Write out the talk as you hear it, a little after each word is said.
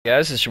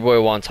Guys, it's your boy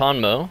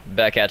Wantanmo,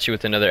 back at you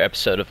with another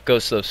episode of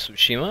Ghost of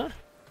Tsushima.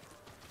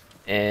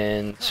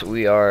 And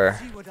we are...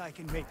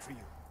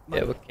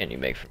 Yeah, what can you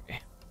make for me?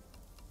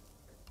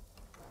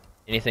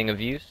 Anything of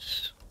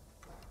use?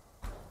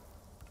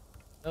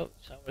 Nope,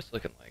 it's not what it's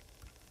looking like.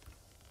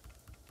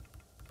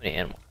 How many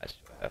animal hides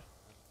do I have?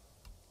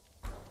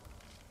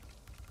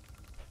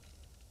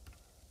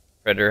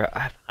 Predator, I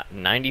have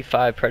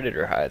 95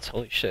 predator hides,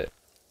 holy shit.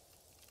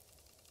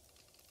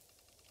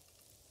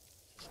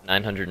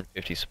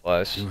 950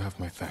 supplies. You have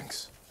my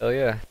thanks. Oh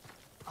yeah.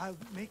 I'll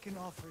make an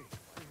offering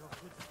for your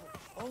good fortune.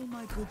 All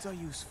my goods are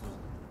useful.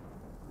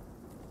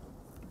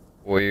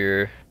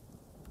 Warrior,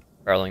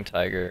 Prowling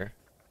Tiger,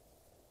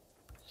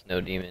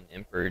 Snow Demon,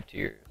 Emperor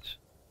Tears.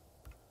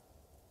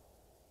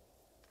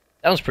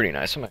 That was pretty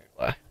nice, I'm not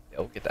gonna lie. Yeah,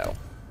 we'll get that one.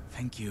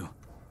 Thank you.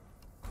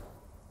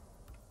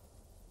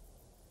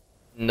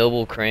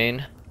 Noble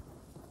Crane,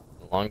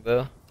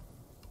 Longbow.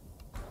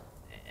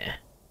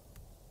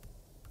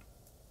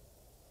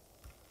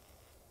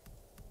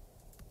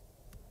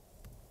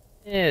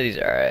 Yeah, these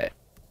are alright.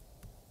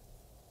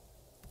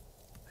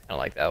 I kinda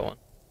like that one.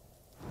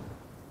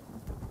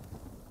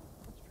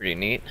 It's pretty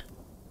neat.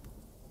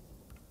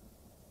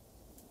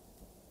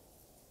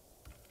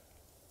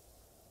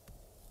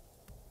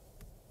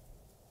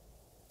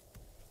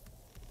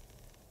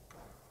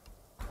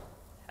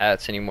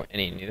 Hats, any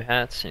new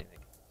hats? Anything?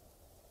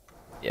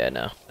 Yeah,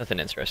 no, nothing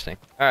interesting.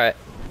 Alright.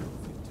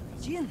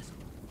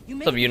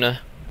 What's up, Yuna?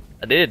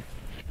 I did.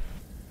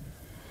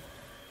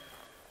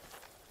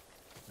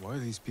 Why are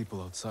these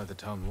people outside the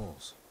town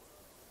walls?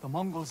 The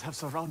Mongols have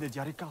surrounded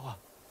Yarikawa.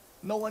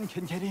 No one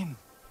can get in.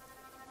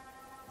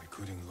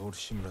 Recruiting Lord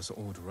Shimura's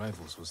old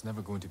rivals was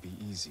never going to be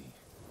easy.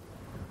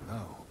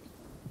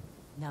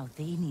 Now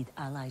they need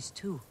allies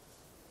too.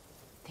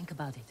 Think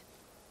about it.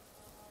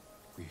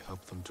 We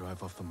help them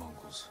drive off the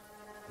Mongols,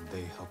 and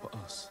they help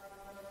us.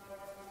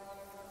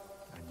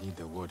 I need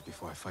their word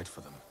before I fight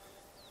for them.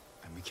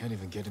 And we can't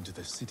even get into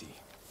the city.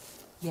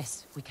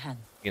 Yes, we can. You can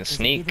There's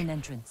sneak. a hidden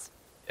entrance.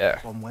 Yeah.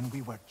 From when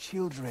we were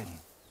children.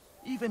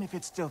 Even if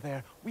it's still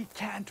there, we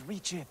can't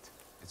reach it.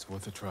 It's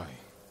worth a try.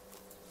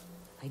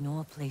 I know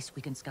a place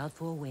we can scout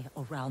for a way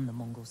around the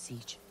Mongol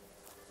siege.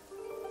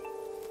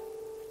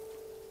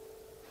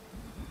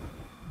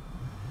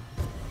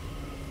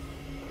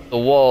 The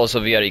walls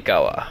of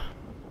Yarikawa.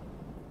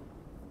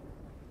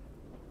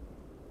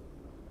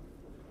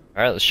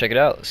 Alright, let's check it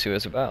out. Let's see what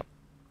it's about.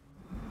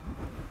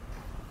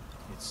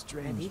 It's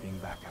strange being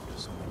back after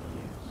so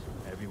many years.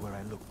 Everywhere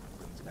I look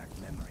brings back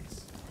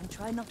memories. And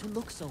try not to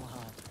look so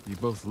hard. We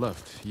both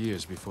left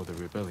years before the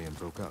rebellion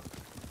broke out.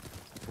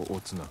 For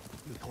Otsuna.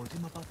 You told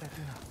him about that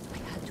dinner? I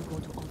had to go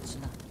to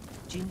Otsuna.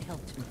 Jin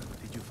helped me.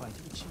 Did you find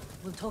Ichi?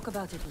 We'll talk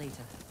about it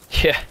later.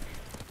 Yeah.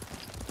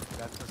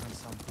 That doesn't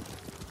sound good.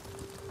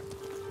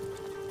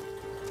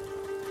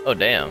 Oh,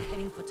 damn. We're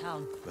heading for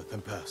town. Let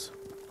them pass.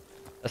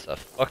 That's a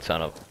fuck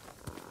ton of them.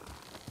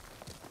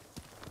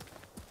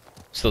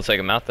 Still take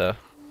them out, though.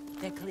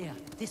 They're clear.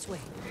 This way.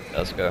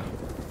 Let's go.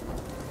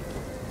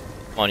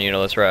 Come on, Yuna,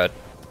 let's ride.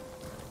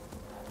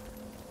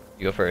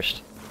 You go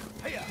first.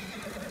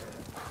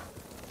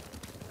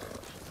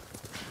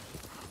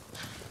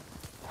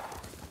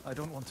 I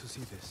don't want to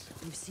see this,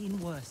 We've seen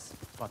worse.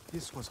 but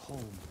this was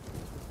home.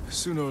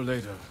 Sooner or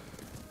later,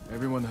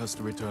 everyone has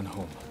to return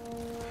home.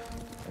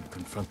 And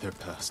confront their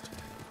past.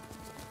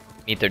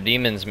 Meet their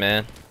demons,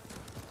 man.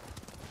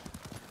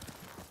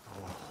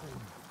 Our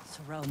home.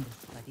 Surrounded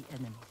by the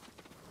enemy.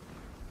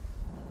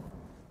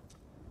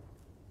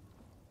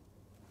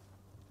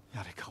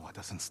 Yarikawa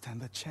doesn't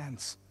stand a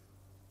chance.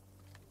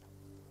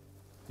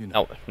 You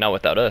know, Not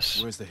without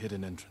us. where's the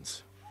hidden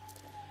entrance?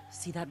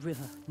 See that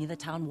river near the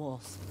town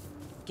walls?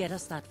 Get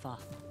us that far,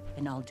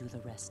 and I'll do the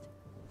rest.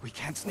 We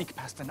can't sneak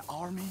past an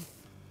army.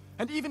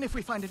 And even if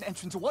we find an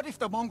entrance, what if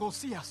the Mongols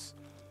see us?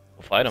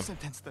 We'll fight them.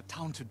 Sentence the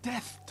town to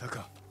death.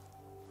 Taka,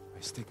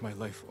 I stake my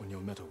life on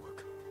your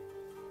metalwork.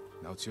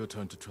 Now it's your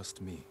turn to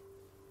trust me.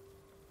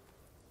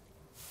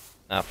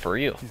 Not for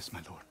real. Yes, my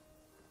lord.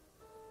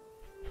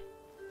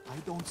 I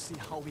don't see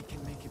how we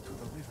can make it to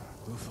the river.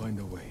 We'll find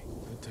a way.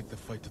 We'll take the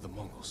fight to the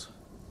Mongols.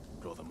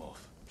 Draw them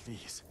off.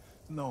 Please,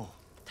 no.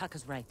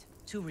 Taka's right.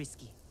 Too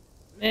risky.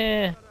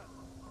 Eh.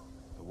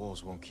 The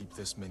walls won't keep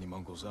this many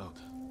Mongols out.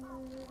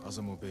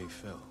 Azamo Bay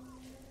fell.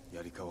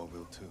 Yarikawa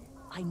will too.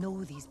 I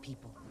know these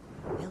people.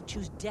 They'll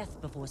choose death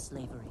before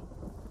slavery.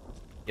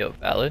 Yo,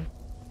 valid.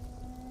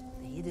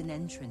 The hidden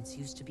entrance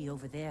used to be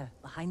over there,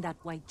 behind that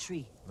white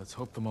tree. Let's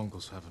hope the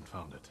Mongols haven't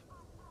found it.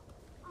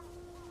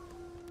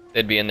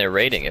 They'd be in there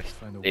raiding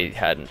if they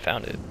hadn't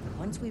found it.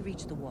 Once we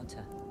reach the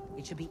water,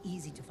 it should be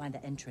easy to find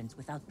the entrance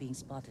without being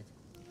spotted.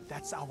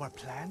 That's our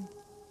plan?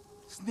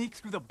 Sneak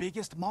through the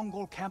biggest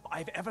Mongol camp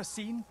I've ever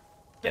seen?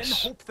 Then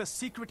Yes. hope the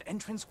secret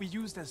entrance we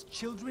used as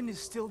children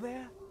is still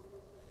there?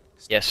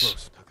 Stay Yes.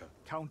 close, Taka.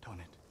 Count on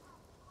it.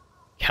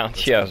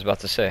 Count, yeah, I was about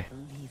to say. I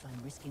believe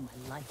I'm risking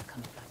my life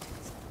coming back to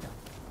this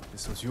dump.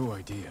 This was your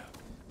idea.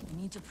 I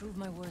need to prove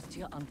my worth to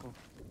your uncle.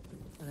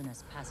 Earn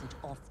us passage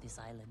off this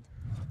island.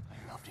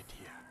 I loved it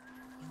here.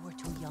 You were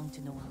too young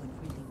to know how it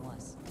really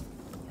was.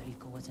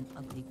 Jericho was an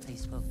ugly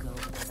place for a girl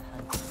without a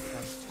handful of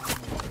rice to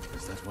remain.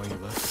 Is that why you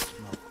left?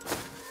 No.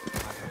 I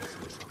got us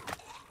in trouble.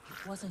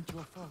 It wasn't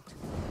your fault.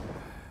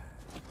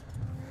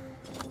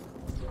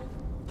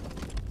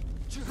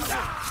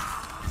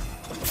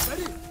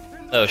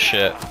 Oh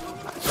shit.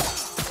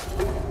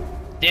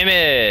 Damn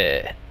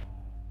it!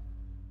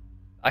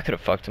 I could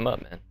have fucked him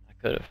up, man. I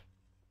could have.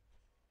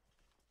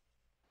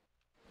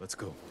 Let's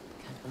go.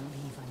 Can't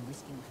believe I'm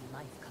risking my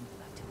life coming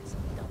back to this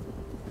dump.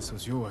 This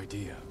was your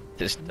idea.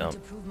 This I need dumb. to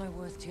prove my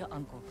worth to your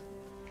uncle.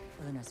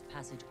 Earn us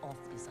passage off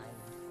this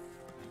island.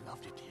 I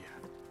loved it here.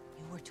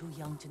 You were too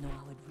young to know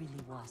how it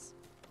really was.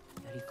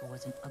 Jericho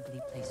was an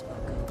ugly place for a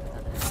girl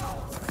without a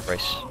handle.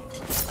 Bryce.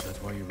 Is that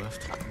why you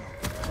left? No.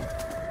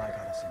 I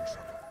got us in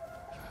trouble.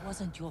 It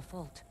wasn't your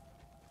fault.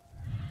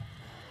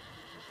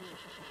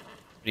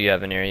 What do you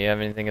have in here? You have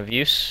anything of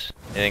use?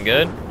 Anything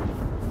good?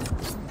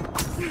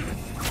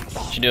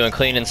 What you doing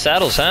cleaning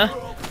saddles, huh?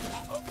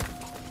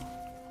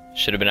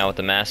 Should have been out with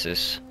the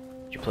masses.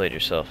 You played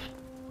yourself.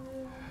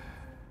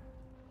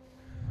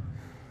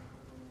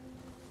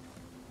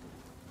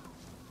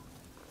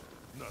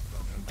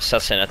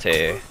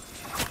 Assassinate.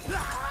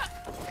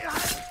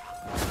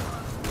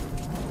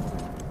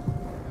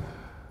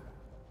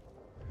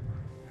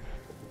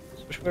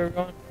 Which way are we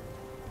going?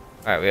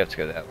 Alright, we have to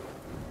go that way.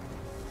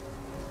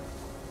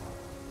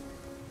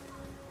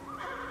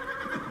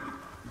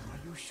 Are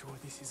you sure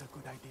this is a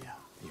good idea?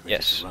 You ready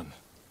Yes. to run?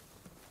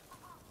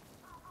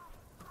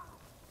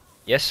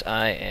 Yes,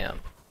 I am.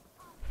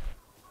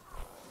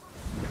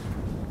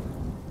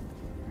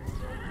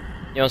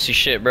 You don't see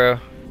shit, bro.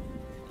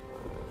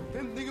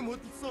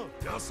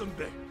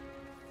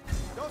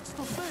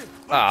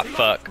 Ah,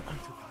 fuck.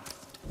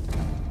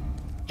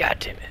 God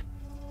damn it.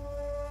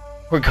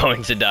 We're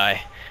going to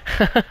die.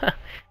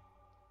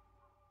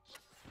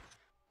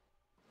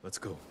 Let's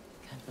go.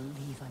 Can't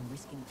believe I'm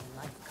risking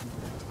my life coming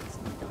back to this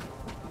dump.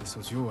 This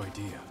was your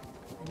idea.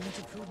 I need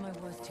to prove my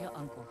worth to your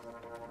uncle.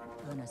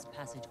 Earn us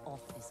passage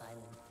off this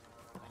island.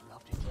 I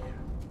loved it here.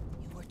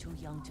 You were too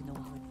young to know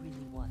how it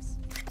really was.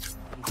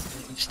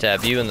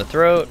 Stab you in the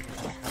throat.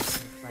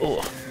 Oh.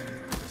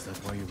 Is that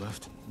why you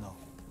left? No.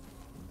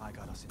 I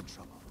got us in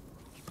trouble.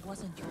 It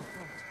wasn't your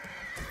fault.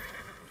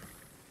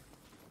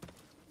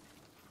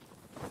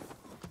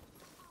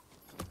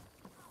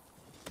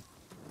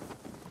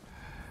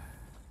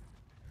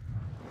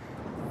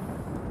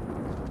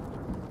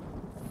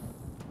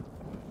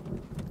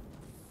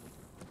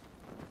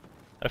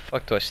 How the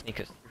fuck do I sneak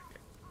us through here?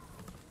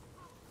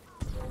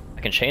 I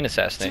can chain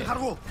assassinate.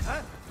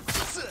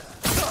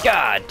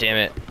 God damn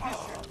it. You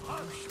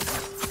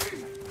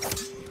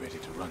ready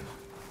to run?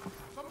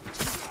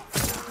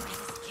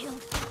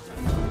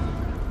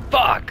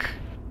 Fuck!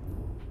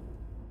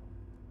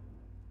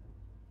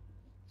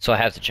 So I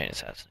have to chain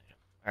assassinate him.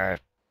 Alright,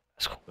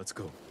 that's cool. Let's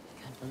go.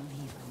 Can't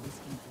believe I'm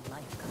risking my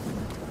life coming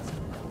back to this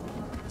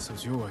dump. This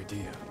was your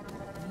idea.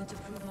 I need to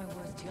prove my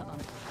worth to your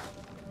uncle.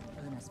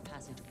 Earn us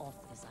passage off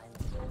this island.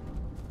 I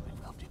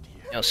loved it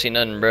here. You don't see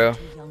nothing, bro. Too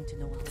young to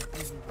know how it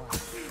really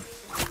was.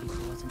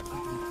 Jericho was an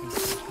ugly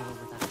place for a girl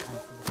without a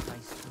handful of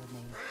rice to her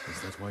name. Is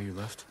that why you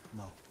left?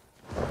 No.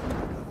 I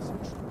got us in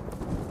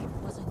trouble. It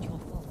wasn't your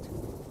fault.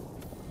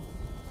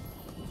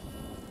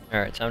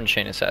 Alright, time to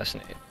chain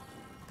assassinate.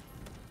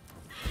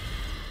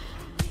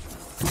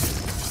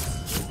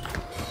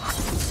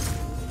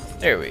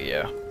 There we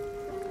go.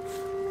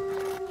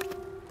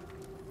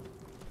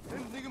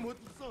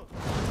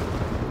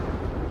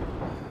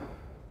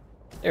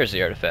 There's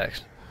the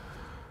artifacts.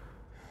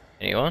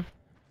 Anyone?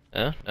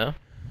 No? No?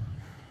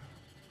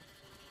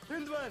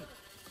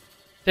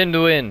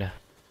 Tinduin!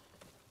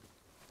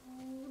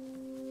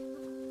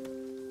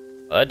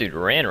 Oh, that dude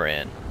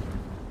ran.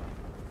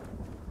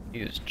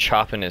 He was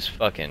chopping his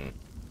fucking...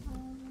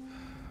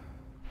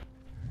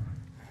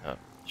 Oh,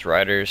 his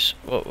riders.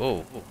 Whoa,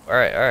 whoa, whoa.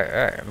 Alright,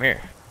 I'm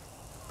here.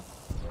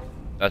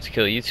 About to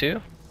kill you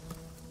too?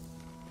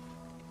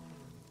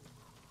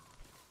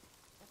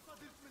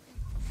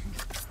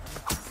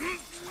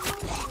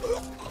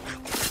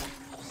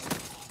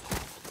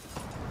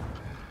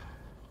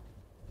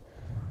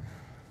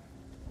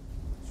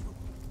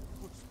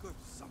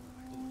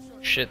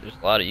 Shit, there's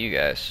a lot of you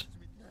guys.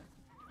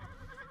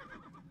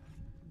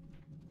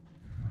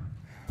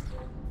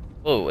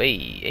 Whoa,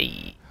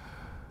 hey.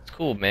 It's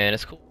cool, man,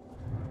 it's cool.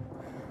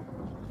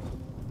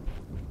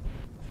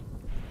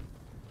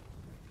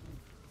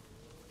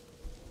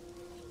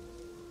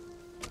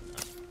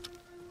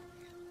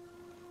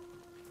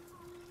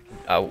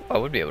 I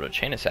would be able to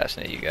chain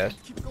assassinate you guys.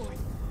 Keep going.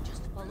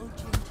 Just follow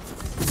Jim.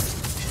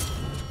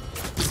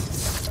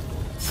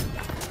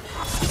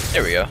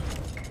 There we go.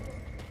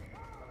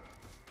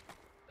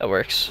 That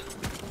works. Is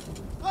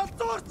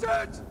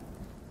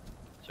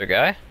there a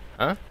guy?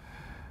 Huh?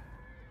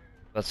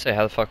 Let's say,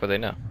 how the fuck would they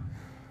know?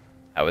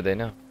 How would they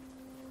know?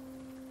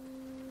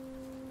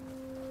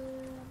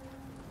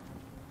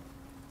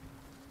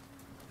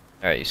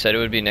 Alright, you said it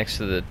would be next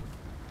to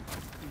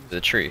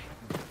the tree.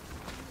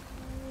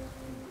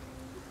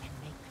 And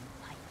make them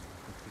fight.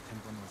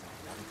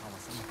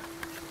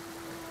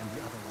 and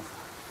the other was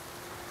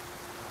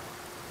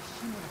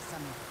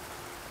Shimura-sama.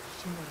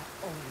 Shimura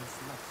always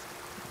lost.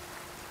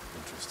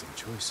 Interesting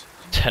choice.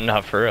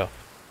 Not for real.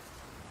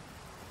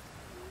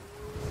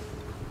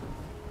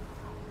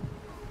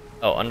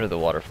 Oh, under the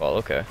waterfall,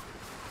 okay.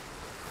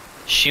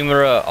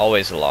 Shimura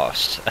always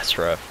lost. That's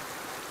rough.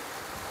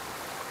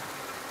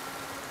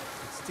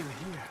 It's still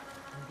here.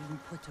 And being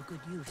put to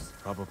good use.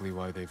 Probably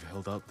why they've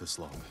held out this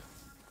long.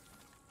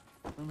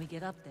 When we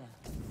get up there,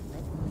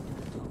 let me do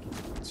the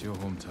talking. It's your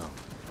hometown.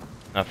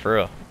 Not for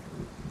real.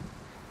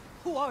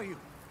 Who are you?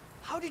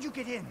 How did you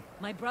get in?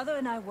 My brother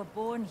and I were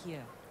born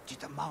here. Did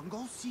the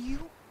Mongols see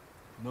you?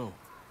 No,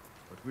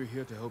 but we're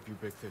here to help you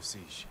break their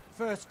siege.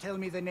 First, tell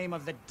me the name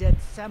of the dead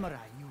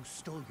samurai you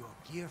stole your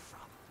gear from.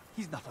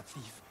 He's not a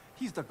thief.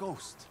 He's the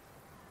ghost.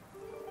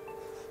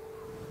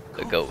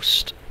 The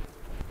ghost.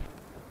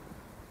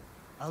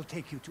 I'll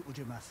take you to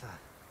Ujimasa.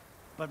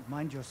 But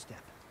mind your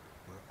step.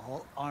 We're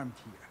all armed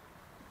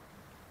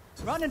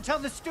here. Run and tell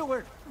the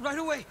steward! Right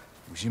away!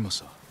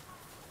 Ujimasa.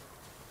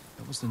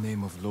 That was the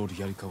name of Lord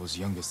Yarikawa's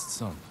youngest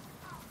son.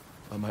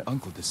 But my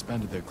uncle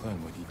disbanded their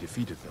clan when he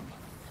defeated them.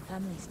 The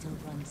family still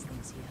runs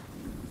things here.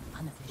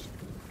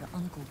 Unofficially, your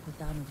uncle put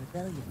down a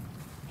rebellion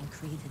and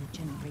created a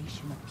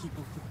generation of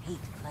people who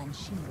hate Clan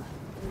Shimura.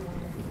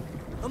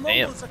 The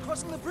Mongols are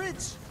crossing the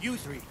bridge! You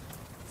three,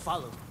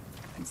 follow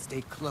and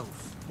stay close.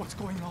 What's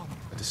going on?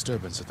 A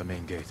disturbance at the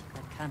main gate.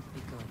 That can't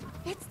be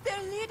good. It's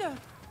their leader.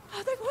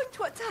 Are they going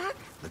to attack?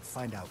 Let's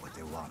find out what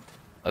they want.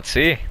 Let's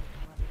see.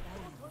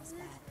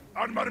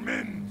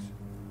 Armarmins,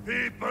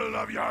 people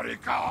of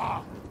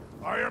Yarikawa,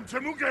 I am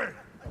Temuge,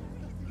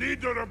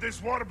 leader of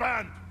this war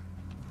band.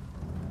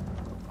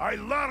 I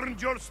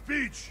learned your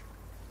speech,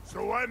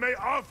 so I may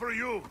offer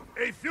you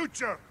a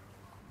future.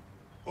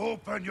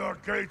 Open your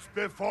gates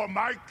before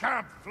my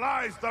camp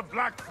flies the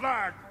black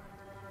flag,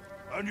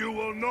 and you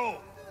will know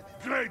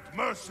great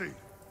mercy.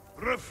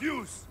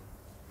 Refuse,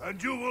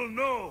 and you will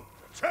know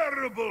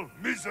terrible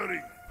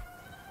misery.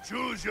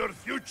 Choose your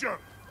future,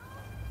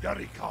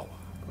 Yarikawa.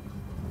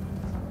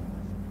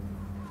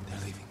 They're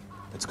leaving.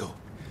 Let's go.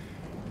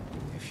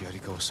 If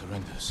Yarikawa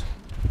surrenders,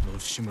 Lord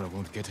Shimura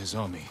won't get his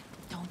army.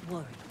 Don't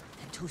worry.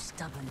 They're too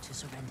stubborn to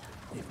surrender.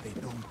 If they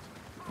don't,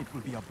 it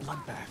will be a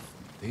bloodbath.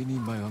 They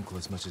need my uncle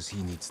as much as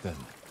he needs them.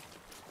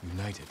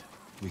 United,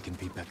 we can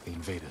beat back the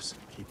invaders.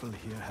 People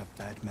here have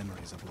bad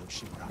memories of Lord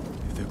Shimura.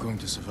 If they're going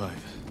to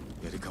survive,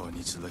 Yarikawa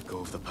needs to let go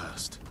of the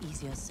past.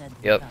 Easier said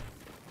than Yep. done.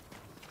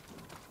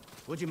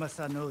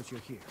 Ujimasa knows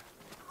you're here.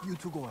 You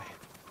two go ahead.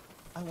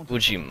 I want to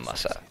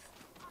Ujimasa.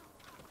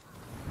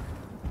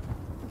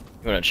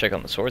 You wanna check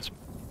on the swords?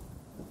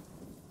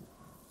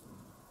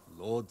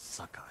 Lord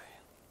Sakai.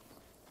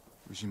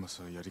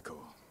 Ujimasa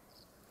Yarikawa.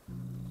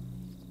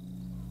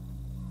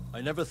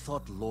 I never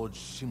thought Lord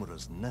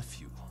Shimura's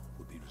nephew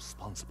would be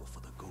responsible for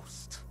the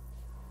ghost.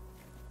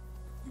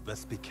 You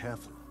best be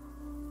careful,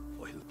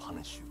 or he'll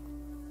punish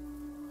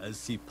you,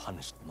 as he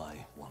punished my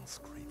once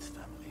great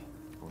family.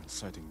 For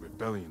inciting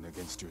rebellion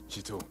against your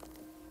Jito.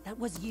 That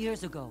was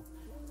years ago.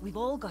 We've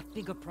all got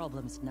bigger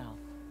problems now.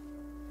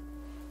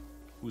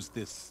 Who's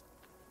this?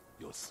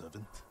 Your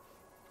servant?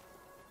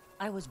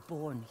 I was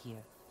born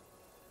here.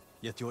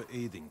 Yet you're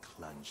aiding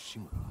Clan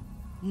Shimura.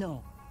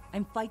 No,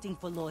 I'm fighting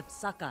for Lord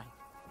Sakai.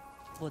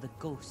 For the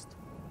ghost.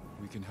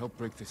 We can help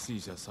break the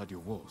siege outside your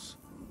walls.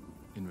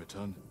 In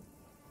return,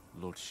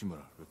 Lord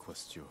Shimura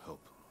requests your help.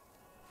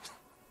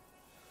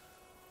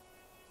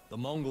 The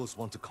Mongols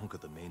want to conquer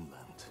the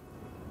mainland.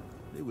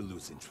 They will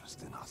lose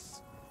interest in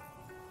us.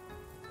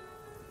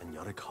 And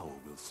Yarikawa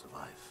will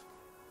survive.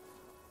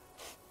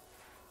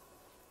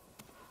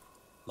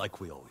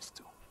 Like we always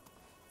do.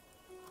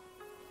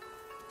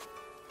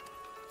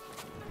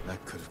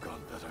 That could have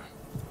gone better.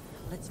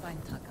 Let's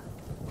find Taka.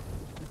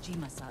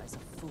 Ujimasa is a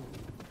fool.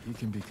 He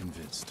can be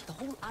convinced. The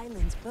whole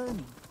island's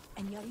burning,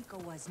 and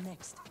Yarikawa's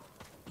next.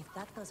 If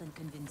that doesn't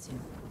convince him,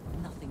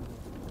 nothing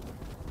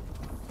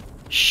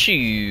will.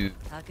 Shoot.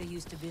 Taka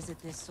used to visit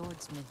this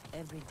swordsmith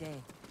every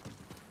day.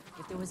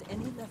 If there was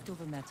any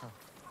leftover metal,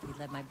 he'd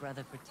let my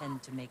brother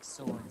pretend to make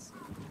swords.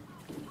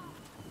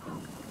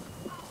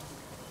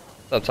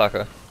 What's up,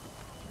 Taka?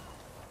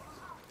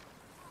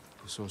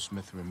 The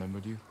swordsmith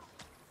remembered you?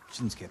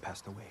 Shinsuke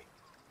passed away.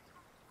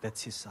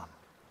 That's his son.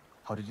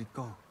 How did it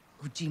go?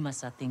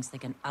 Ujimasa thinks they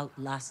can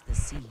outlast the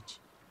siege.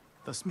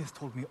 The smith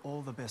told me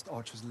all the best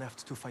archers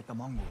left to fight the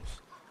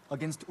Mongols,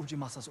 against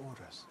Ujimasa's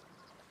orders.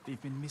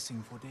 They've been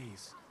missing for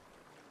days.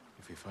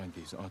 If we find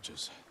these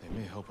archers, they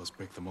may help us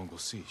break the Mongol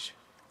siege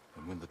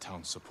and win the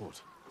town's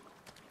support.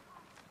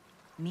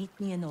 Meet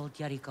me in Old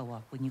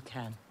Yarikawa when you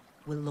can.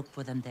 We'll look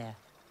for them there.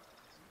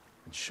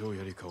 And show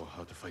Yarikawa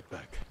how to fight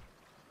back.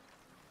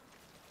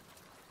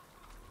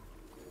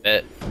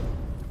 Bet.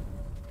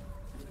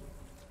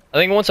 I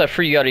think once I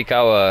free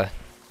Yarikawa,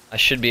 I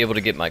should be able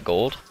to get my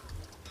gold.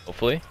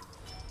 Hopefully.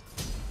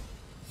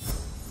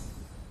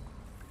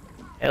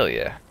 Hell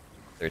yeah.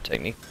 Third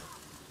technique.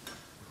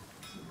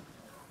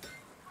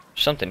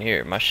 There's something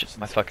here. My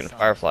fucking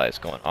firefly is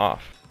going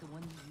off. The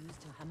one you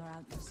used to hammer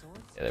out your swords?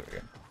 Yeah, there we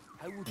go.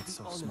 I would It's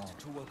be so honored small.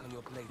 to work on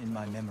your blade. In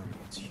my memory,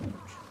 it's huge.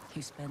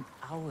 You spent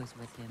hours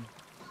with him.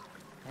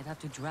 I'd have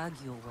to drag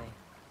you away.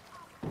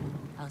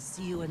 I'll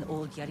see you in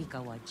old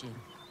Yarikawa, Jin.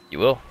 You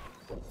will.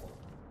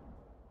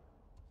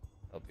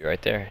 I'll be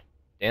right there.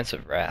 Dance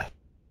of Wrath.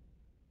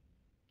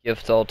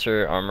 Gift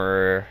altar,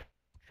 armorer,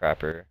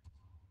 trapper,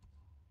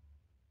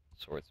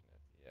 swordsmith.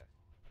 Yeah.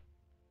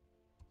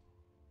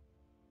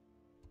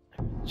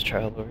 Let's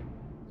try all over.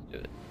 Let's do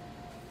it.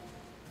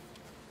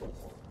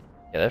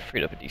 Yeah, that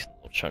freed up a decent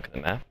little chunk of the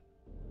map.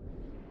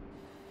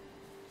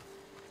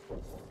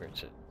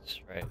 Where's it? It's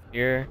right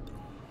here.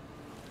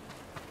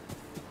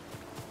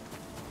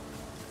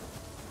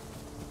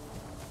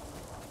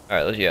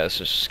 Alright, let's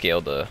just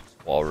scale the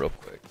wall real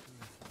quick.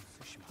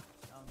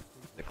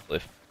 The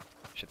cliff,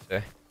 I should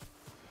say.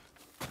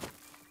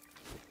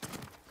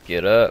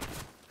 Get up.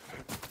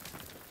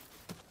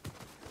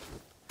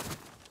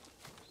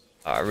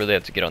 I really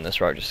have to get on this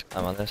rock just to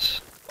climb on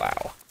this.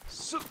 Wow.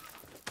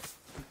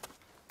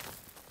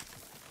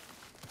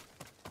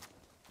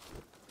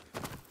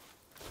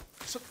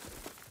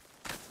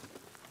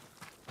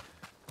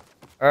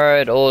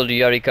 Alright, old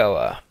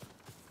Yarikawa.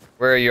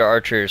 Where are your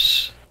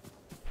archers?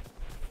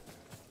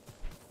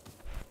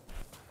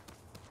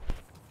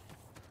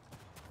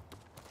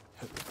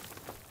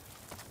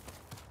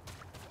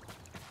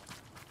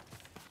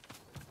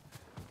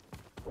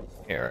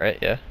 Here, alright,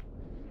 yeah.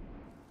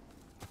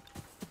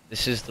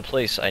 This is the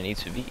place I need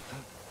to be.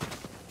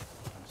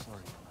 I'm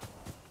sorry.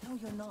 No,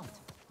 you're not.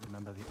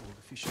 Remember the old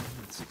fisherman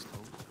with 6 toes?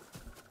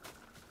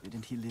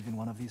 Didn't he live in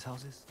one of these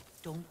houses?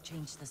 Don't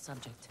change the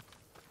subject.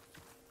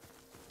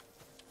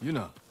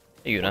 Yuna,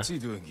 Hey, Yuna. what's he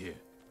doing here?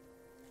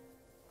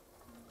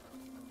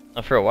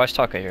 Oh, for real, why is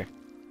Taka here?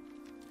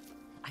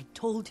 I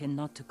told him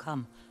not to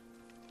come.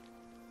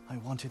 I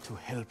wanted to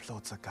help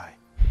Lord Sakai.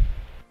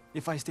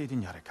 If I stayed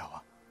in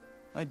Yarikawa,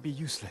 I'd be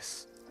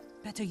useless.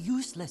 Better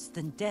useless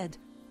than dead.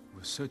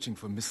 We're searching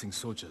for missing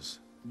soldiers.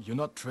 You're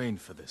not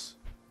trained for this.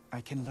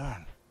 I can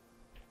learn.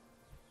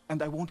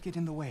 And I won't get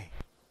in the way.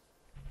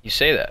 You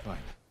say that. Fine.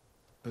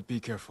 But be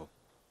careful.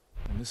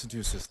 And listen to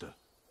your sister.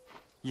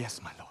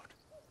 Yes, my lord.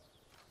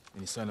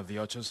 Any sign of the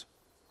archers?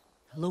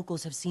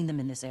 Locals have seen them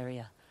in this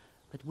area,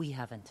 but we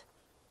haven't.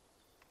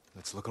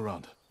 Let's look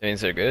around. That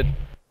means they're good.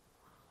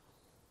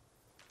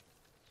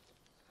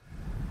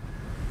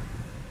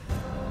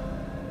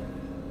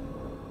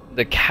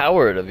 The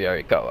coward of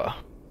Yarikawa.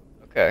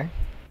 Okay.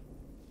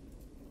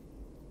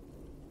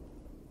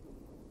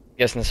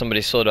 Guessing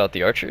somebody sold out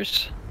the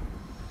archers?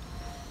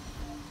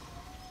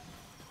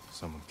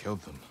 Someone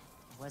killed them.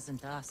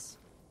 Wasn't us.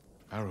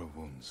 Arrow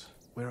wounds.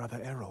 Where are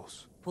the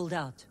arrows? Pulled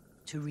out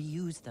to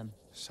reuse them.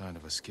 Sign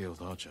of a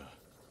skilled archer.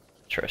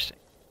 Interesting.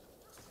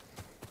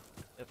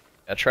 Yep.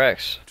 Got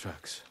tracks.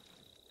 Tracks.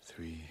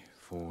 3,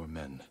 4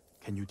 men.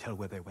 Can you tell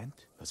where they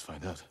went? Let's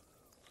find out.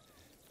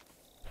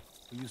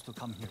 We used to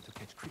come here to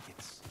catch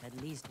crickets. At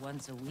least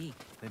once a week.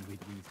 Then we'd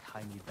weave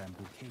tiny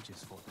bamboo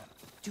cages for them.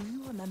 Do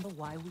you remember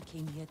why we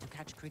came here to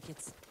catch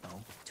crickets?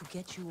 No? To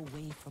get you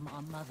away from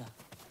our mother.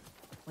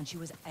 When she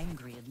was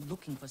angry and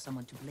looking for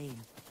someone to blame,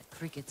 the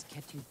crickets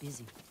kept you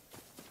busy.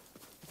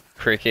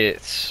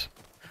 Crickets.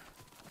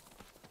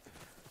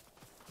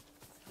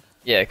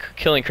 Yeah,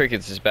 killing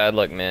crickets is bad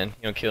luck, man.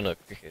 You don't kill no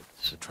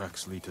crickets. The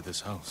tracks lead to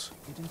this house.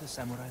 Didn't the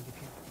samurai live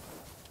here?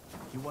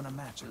 You won a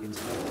match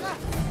against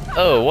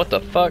Oh, what the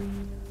fuck?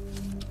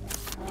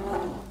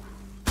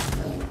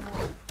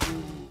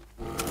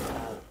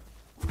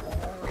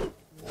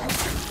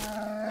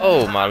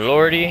 Oh, my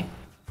lordy.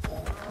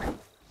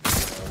 I'm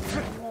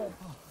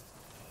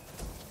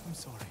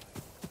sorry.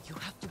 You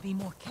have to be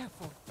more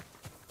careful.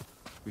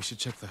 We should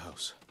check the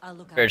house. I'll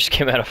look Bear out. just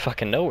came out of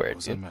fucking nowhere,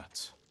 Those are dude.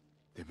 mats.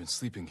 They've been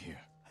sleeping here.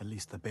 At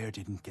least the bear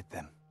didn't get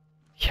them.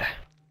 Yeah.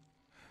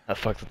 How the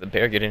fuck did the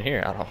bear get in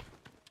here? I don't know.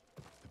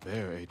 The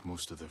bear ate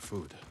most of their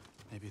food.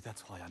 Maybe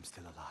that's why I'm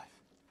still alive.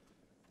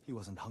 He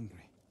wasn't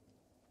hungry.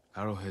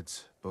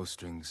 Arrowheads,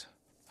 bowstrings,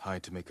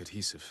 hide to make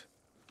adhesive.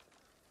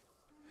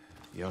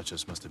 The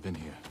archers must have been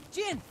here.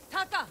 Jin!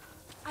 Taka!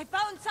 I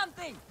found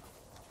something!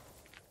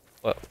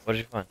 What? What did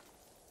you find?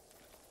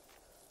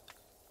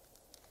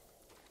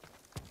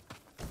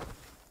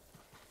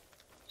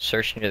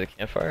 Search near the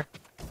campfire?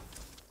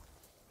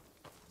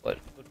 What?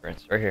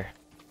 Footprints? Right here.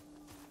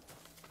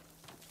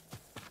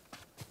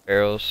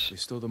 Barrels. We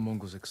stole the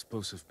Mongols'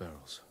 explosive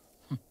barrels.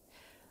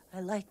 I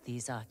like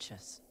these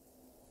archers.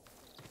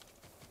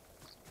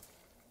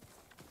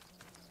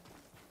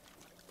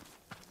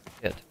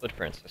 Yeah, the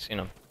footprints. I've seen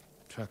them.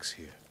 Tracks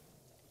here.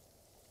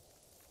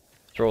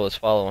 Let's roll. Let's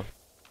follow them.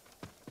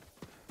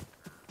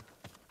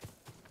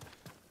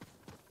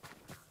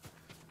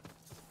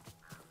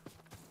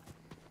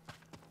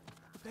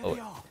 There Oh.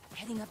 they are.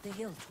 Heading up the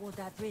hill toward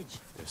that ridge.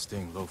 They're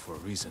staying low for a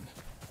reason.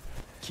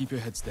 Keep your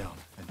heads down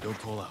and don't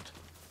call out.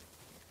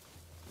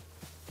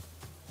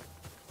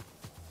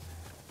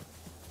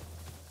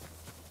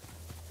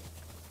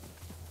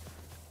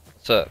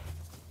 What's up?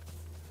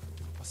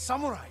 A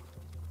samurai!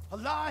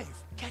 Alive!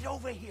 Get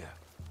over here!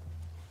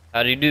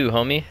 How do you do,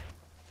 homie?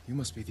 You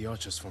must be the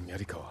archers from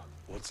Yarikawa.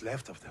 What's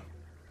left of them?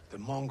 The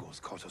Mongols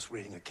caught us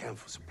raiding a camp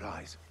for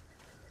supplies.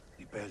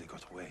 We barely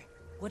got away.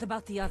 What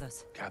about the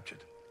others?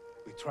 Captured.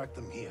 We tracked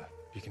them here.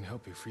 We can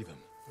help you free them.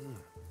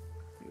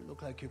 You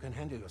look like you can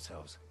handle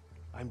yourselves.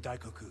 I'm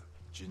Daikoku.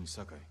 Jin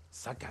Sakai.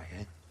 Sakai,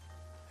 eh?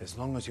 As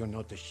long as you're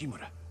not the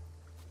Shimura.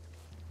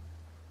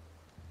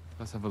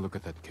 Let's have a look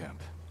at that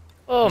camp.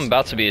 Oh, I'm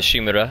about to be a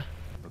Shimura.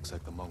 Looks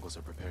like the Mongols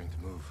are preparing to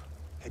move.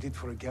 Headed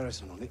for a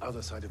garrison on the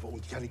other side of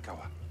Old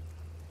Yarikawa.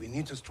 We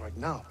need to strike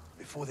now,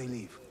 before they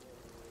leave.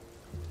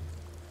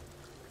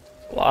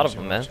 A lot of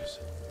them, man. Watchers.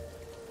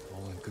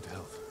 All in good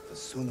health. The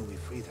sooner we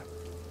free them,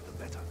 the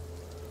better.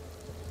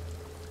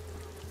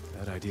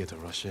 Bad idea to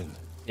rush in.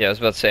 Yeah, I was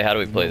about to say, how do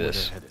we We play know where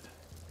this? they're headed.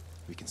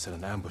 We can set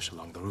an ambush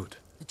along the route.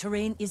 The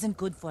terrain isn't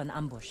good for an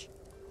ambush.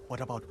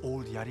 What about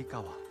Old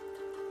Yarikawa?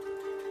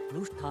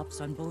 Rooftops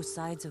on both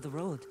sides of the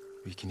road.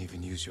 We can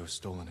even use your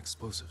stolen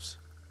explosives.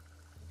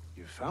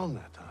 You found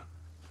that, huh?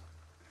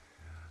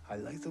 I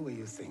like the way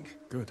you think.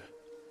 Good.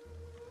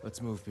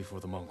 Let's move before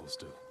the Mongols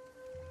do.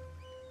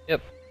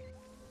 Yep.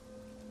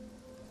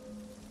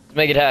 Let's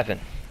make it happen.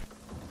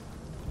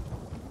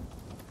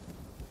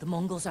 The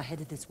Mongols are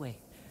headed this way.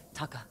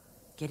 Taka,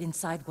 get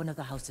inside one of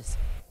the houses.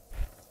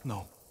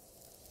 No.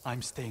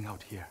 I'm staying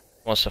out here.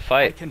 Wants to I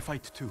fight? can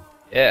fight too.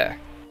 Yeah.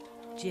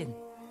 Jin,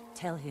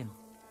 tell him.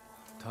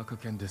 Taka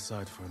can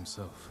decide for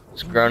himself.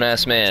 It's a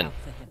grown-ass man. Watch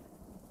out for him.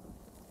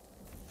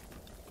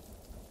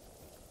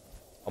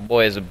 My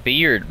boy has a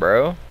beard,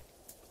 bro.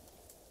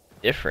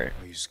 Different.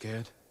 Are you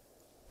scared?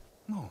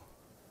 No.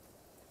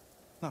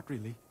 Not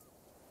really.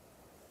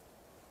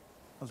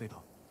 A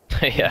little.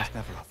 Yeah. I was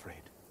never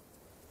afraid.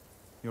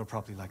 You're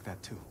probably like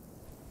that too.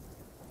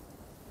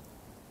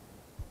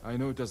 I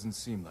know it doesn't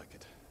seem like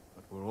it,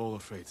 but we're all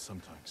afraid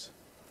sometimes.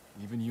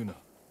 Even Yuna.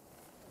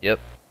 Yep.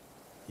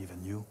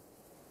 Even you?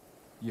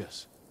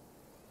 Yes.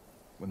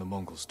 When the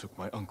Mongols took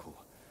my uncle,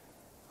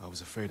 I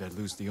was afraid I'd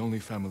lose the only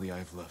family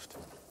I've left.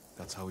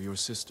 That's how your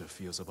sister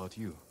feels about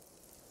you.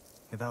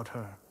 Without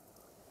her,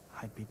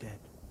 I'd be dead.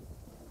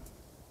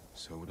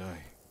 So would I.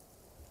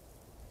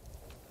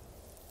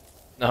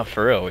 No,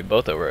 for real, we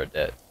both were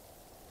dead.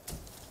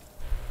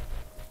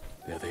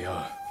 There they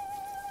are.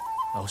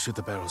 I'll shoot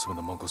the barrels when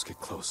the Mongols get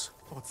close.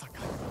 Lord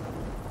Sakai,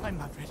 I'm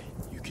not ready.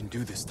 You can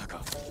do this,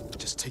 Taka.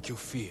 Just take your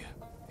fear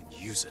and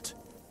use it.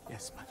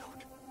 Yes, my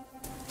lord.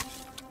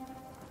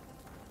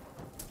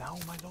 Now,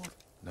 my lord.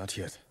 Not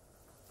yet.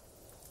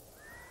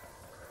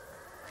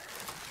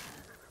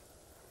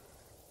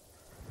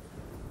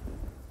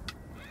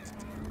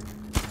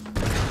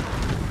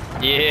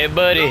 Yeah,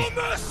 buddy. No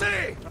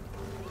mercy!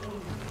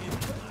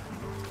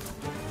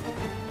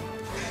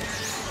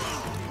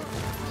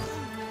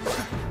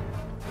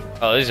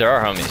 Oh, these are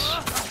our homies.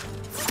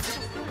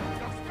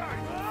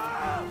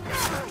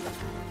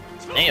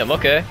 Damn,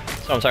 okay.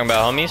 That's what I'm talking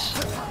about, homies.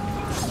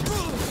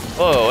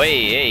 Whoa,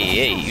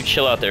 hey, you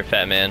chill out there,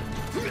 fat man.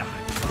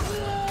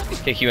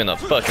 Kick you in the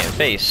fucking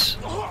face.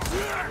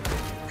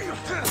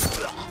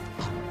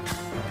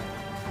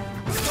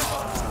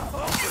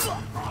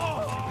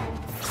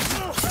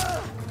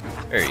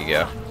 There you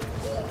go.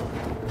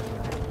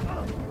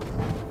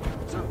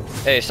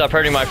 Hey, stop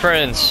hurting my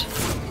friends.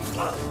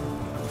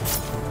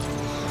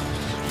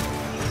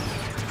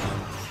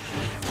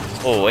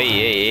 Oh,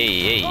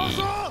 hey.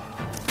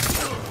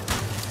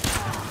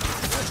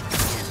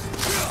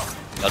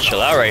 Y'all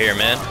chill out right here,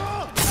 man.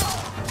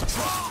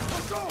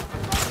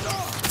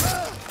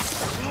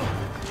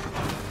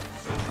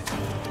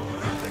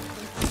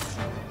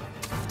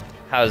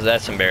 How is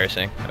that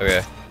embarrassing?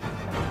 Okay.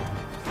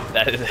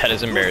 That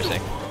is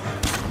embarrassing.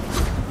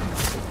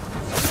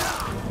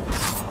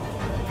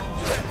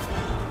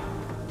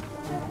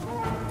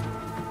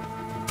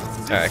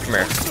 Alright, come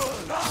here.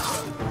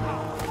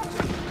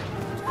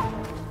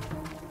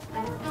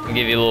 I'll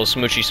give you a little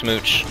smoochy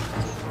smooch.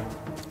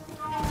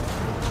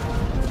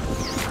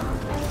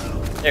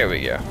 There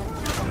we go.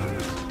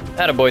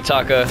 Attaboy,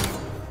 Taka.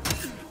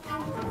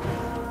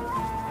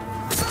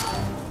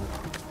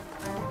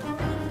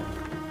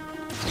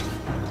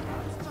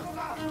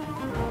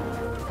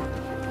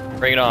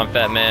 Bring it on,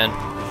 fat man.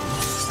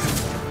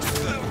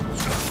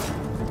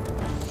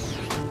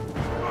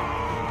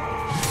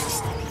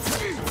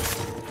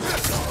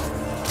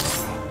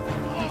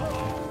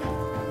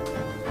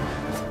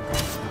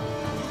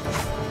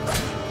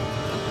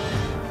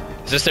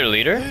 Is this their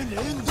leader?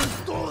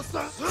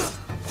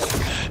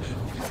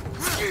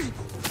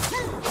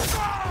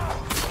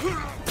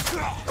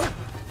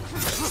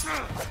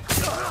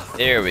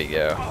 There we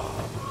go.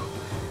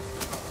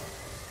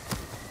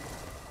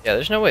 Yeah,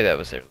 there's no way that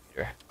was their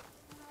leader.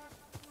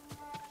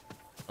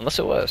 Unless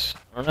it was.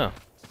 I don't know.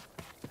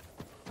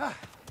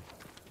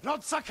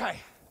 Lord Sakai!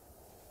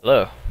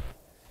 Hello.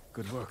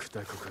 Good work,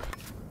 Daikoku.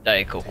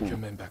 Daikoku. Take your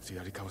men back to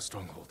Yarikawa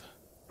stronghold.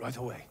 Right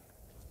away.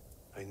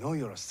 I know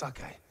you're a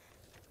Sakai,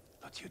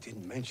 but you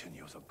didn't mention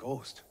you're a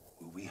ghost.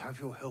 Will we have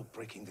your help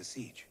breaking the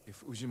siege?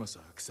 If Ujimasa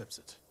accepts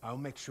it. I'll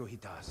make sure he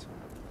does.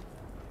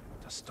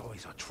 The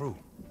stories are true.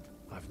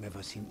 I've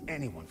never seen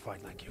anyone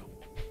fight like you.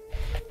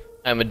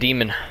 I'm a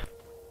demon.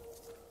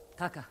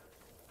 Taka,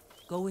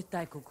 go with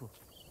Daikoku.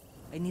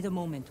 I need a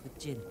moment with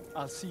Jin.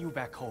 I'll see you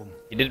back home.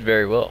 He did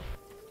very well.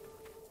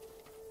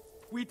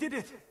 We did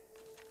it!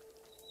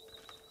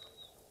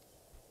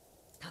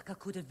 Taka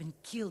could have been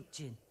killed,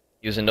 Jin.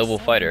 He was a noble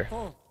Saw him fighter.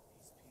 fall.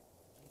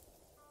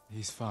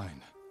 He's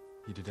fine.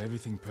 He did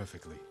everything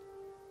perfectly.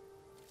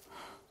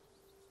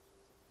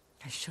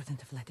 I shouldn't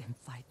have let him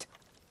fight.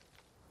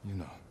 You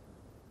know.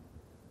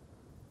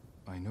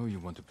 I know you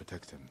want to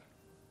protect him,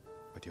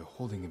 but you're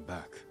holding him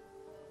back.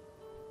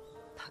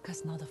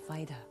 Taka's not a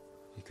fighter.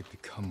 He could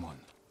become one.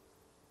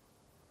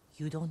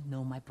 You don't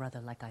know my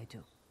brother like I do.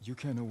 You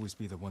can't always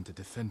be the one to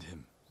defend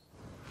him.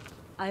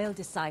 I'll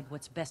decide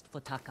what's best for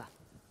Taka.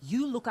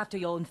 You look after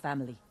your own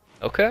family.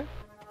 Okay.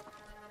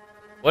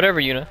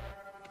 Whatever, Yuna.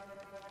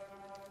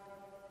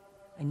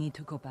 I need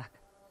to go back.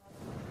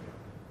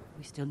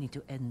 We still need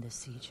to end this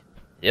siege.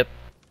 Yep.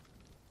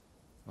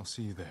 I'll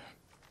see you there.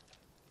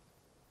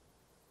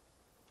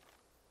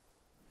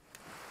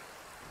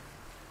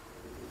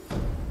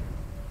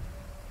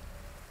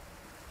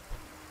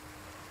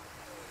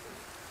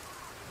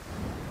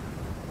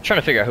 I'm trying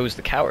to figure out who's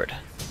the coward.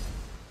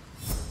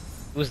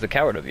 Who's the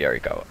coward of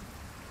Yarikawa?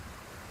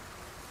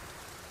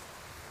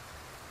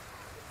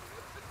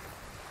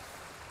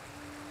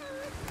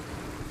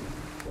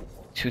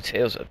 Two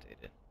Tails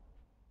updated.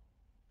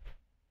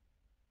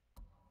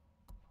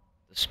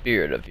 The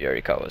spirit of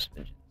Yarikawa's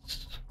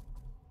vengeance.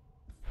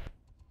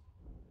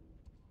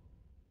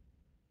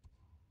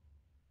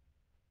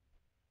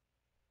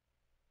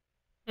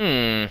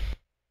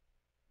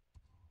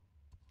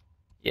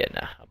 Yeah,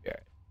 nah, I'll be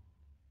alright.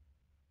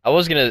 I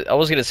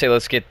was gonna say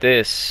let's get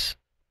this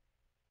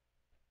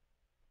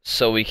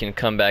so we can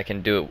come back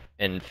and do it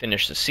and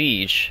finish the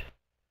siege.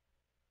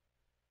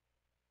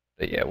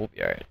 But yeah, we'll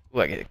be alright.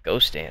 Ooh, I get a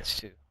ghost dance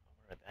too. I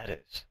wonder what that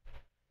is.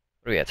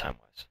 What do we got time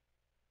wise?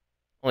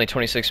 Only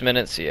 26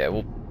 minutes. Yeah,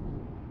 we'll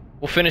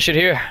finish it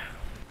here.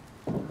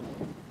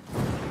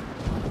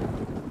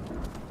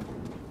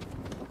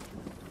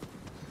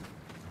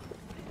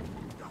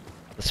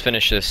 Let's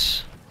finish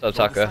this. What's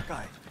up, Taka?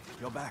 Sakai,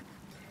 you're back.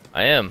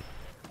 I am.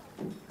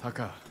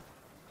 Taka.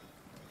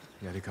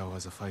 Yarikawa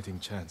has a fighting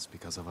chance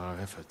because of our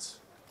efforts.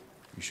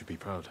 You should be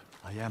proud.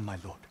 I am, my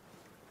lord.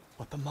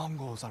 But the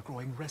Mongols are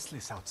growing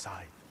restless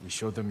outside. We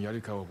showed them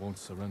Yarikawa won't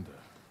surrender.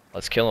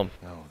 Let's kill him.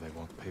 Now they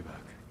won't pay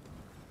back.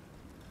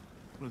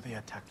 Will they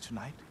attack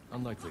tonight?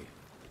 Unlikely.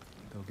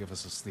 They'll give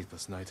us a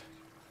sleepless night,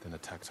 then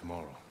attack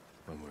tomorrow,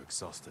 when we're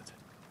exhausted.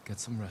 Get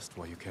some rest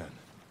while you can.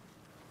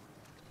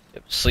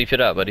 Yep, sleep it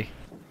out, buddy.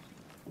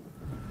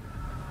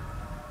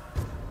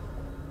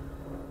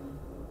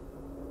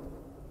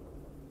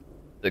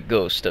 The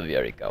ghost of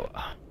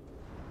Yarikawa.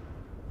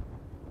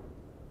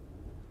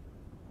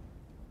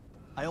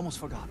 I almost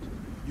forgot.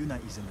 Yuna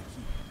is in the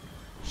keep.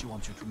 She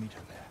wants you to meet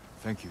her there.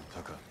 Thank you,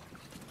 Taka.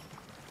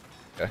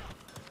 Okay.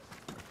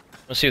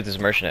 Let's see what this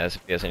merchant has,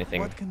 if he has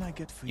anything What can I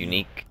get for you?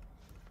 unique.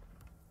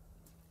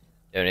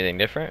 You have anything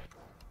different?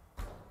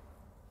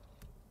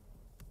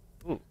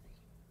 Ooh,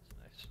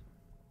 that's nice.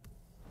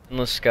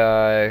 Endless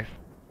Sky,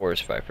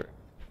 Forest Viper.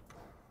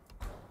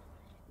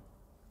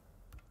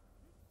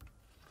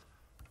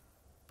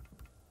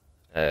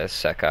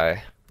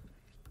 Sakai.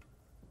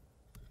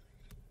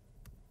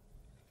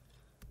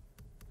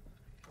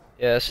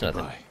 Yeah, that's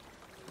nothing. Goodbye.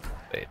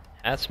 Wait,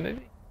 hats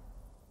maybe?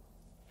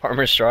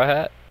 Farmer's straw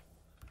hat?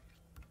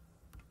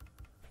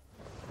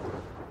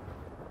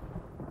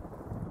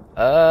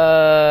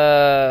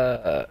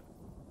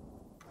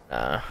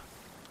 Nah.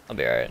 I'll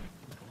be alright.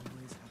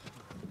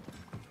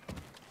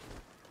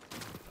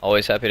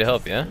 Always happy to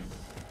help, yeah?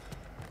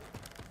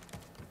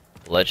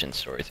 Legend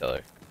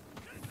storyteller.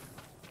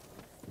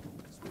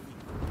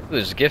 Ooh,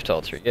 there's a gift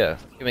altar, yeah.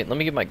 Let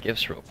me get my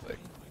gifts real quick.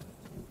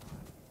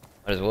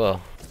 Might as well.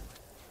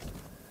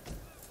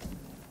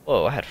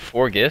 Whoa, I had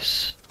 4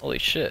 gifts? Holy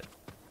shit.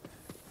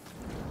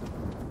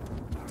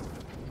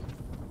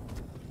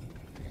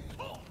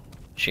 Is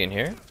she in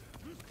here?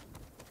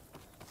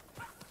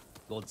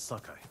 Lord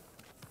Sakai.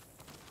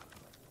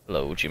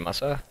 Hello,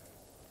 Ujimasa.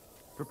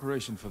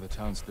 Preparation for the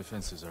town's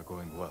defenses are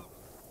going well.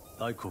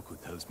 Daikoku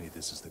tells me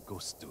this is the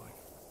ghost doing.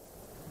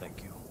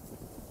 Thank you.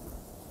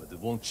 But it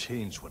won't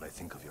change what I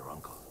think of your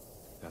uncle.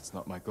 That's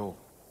not my goal.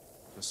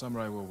 The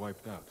samurai were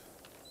wiped out.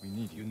 We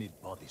need You you. need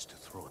bodies to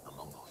throw at the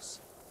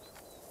Mongols.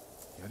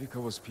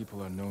 Yarikawa's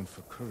people are known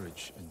for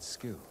courage and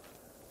skill.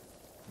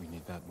 We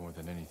need that more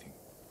than anything.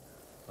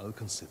 I'll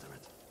consider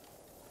it.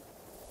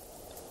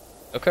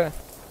 Okay.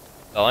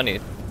 That's all I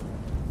need.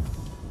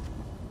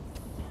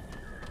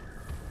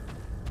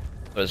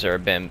 What is there a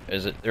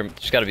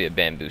there's gotta be a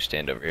bamboo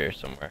stand over here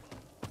somewhere.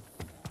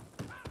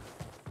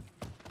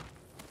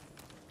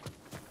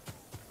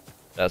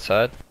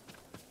 Outside?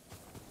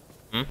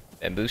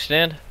 Bamboo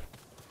stand?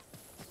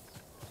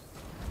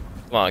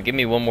 Come on, give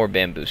me one more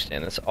bamboo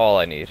stand. That's all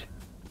I need.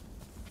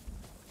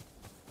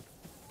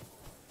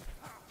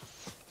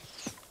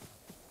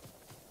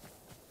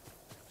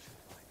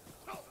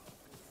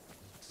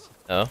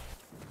 No?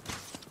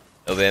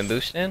 No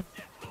bamboo stand?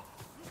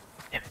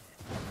 Damn it.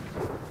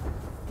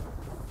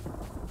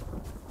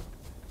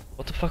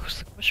 What the fuck was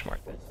the question mark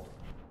then?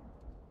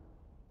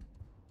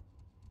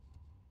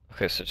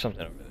 Okay, so there's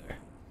something over there.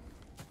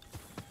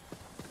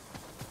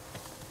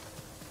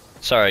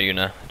 Sorry,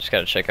 Yuna. Just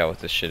gotta check out what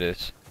this shit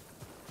is.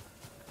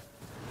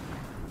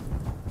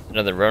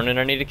 Another Ronin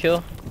I need to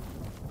kill?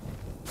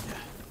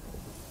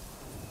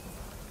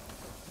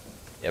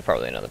 Yeah,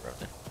 probably another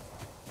Ronin.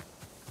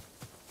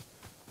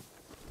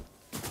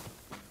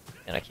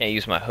 And I can't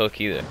use my hook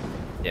either.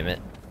 Damn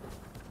it.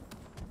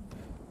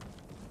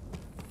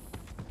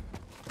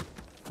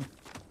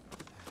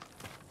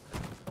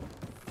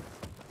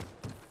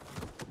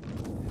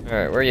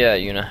 Alright, where you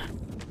at, Yuna?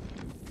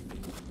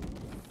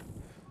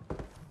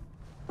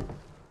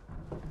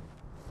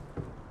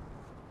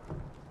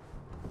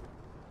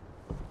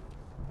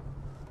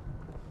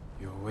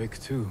 You're awake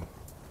too.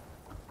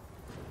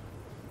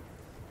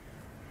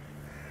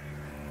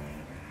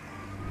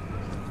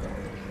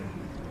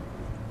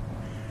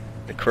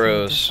 The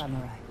crows.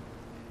 Samurai.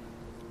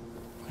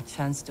 A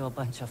chance to a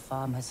bunch of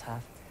farmers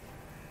have.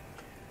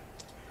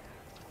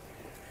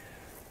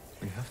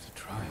 We have to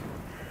try.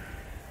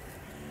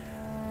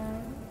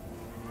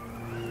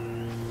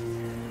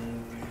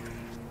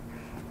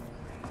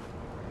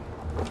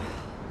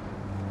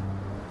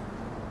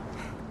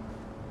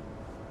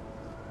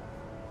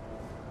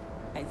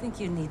 I think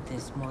you need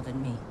this more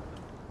than me.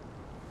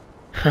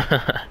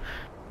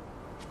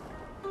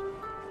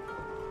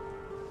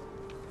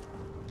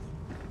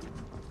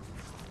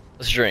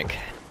 Let's drink.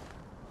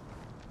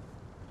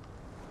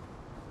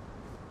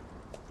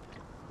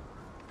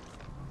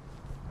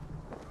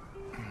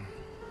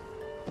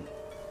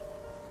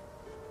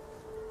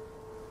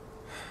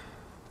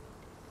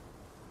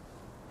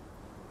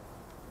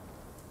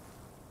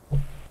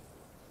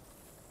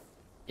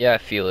 Yeah, I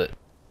feel it.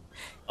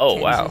 Oh,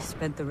 Kenji wow.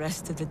 spent the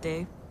rest of the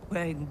day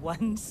wearing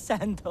one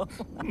sandal.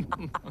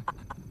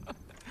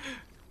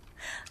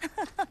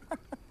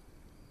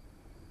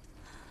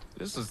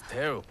 This is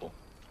terrible.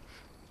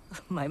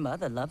 My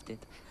mother loved it.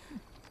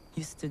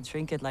 Used to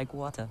drink it like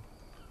water.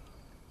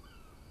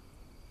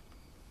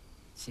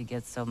 She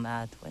gets so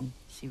mad when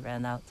she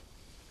ran out.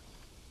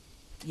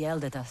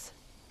 Yelled at us.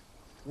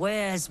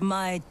 Where's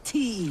my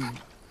tea?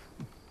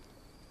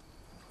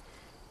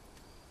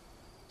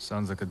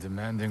 Sounds like a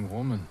demanding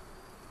woman.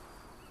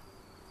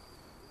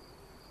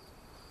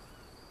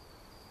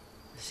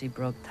 She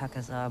broke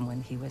Taka's arm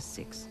when he was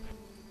 6.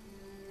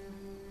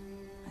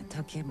 I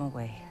took him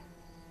away.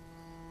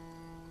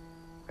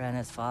 Ran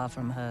as far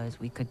from her as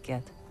we could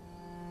get.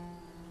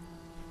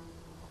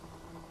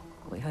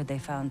 We heard they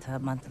found her a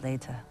month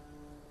later.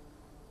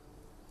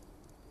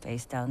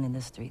 Face down in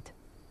the street.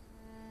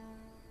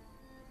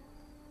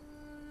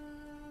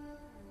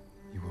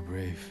 You were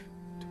brave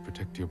to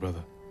protect your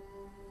brother.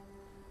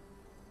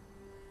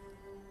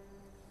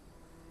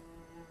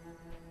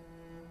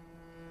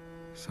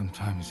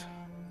 Sometimes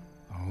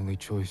our only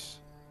choice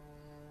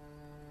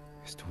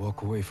is to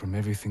walk away from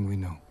everything we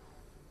know.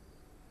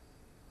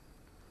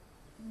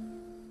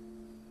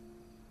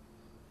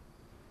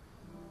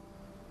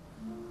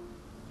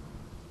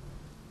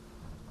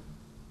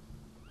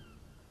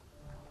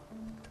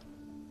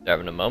 They're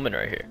having a moment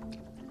right here.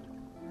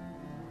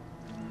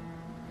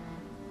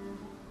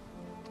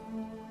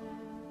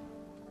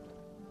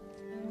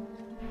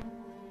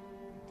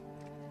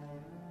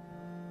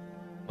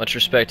 Much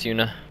respect,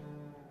 Yuna.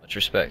 Much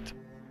respect.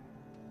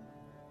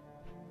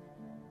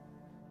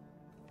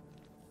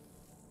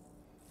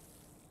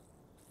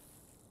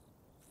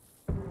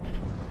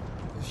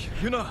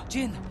 Yuna!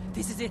 Jin,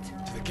 this is it.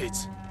 To the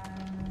gates.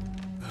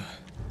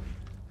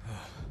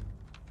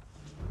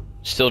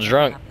 Still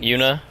drunk,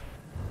 Yuna.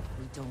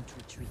 We don't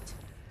retreat.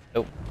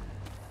 Nope.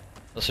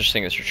 No such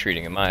thing as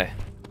retreating in my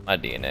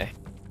DNA.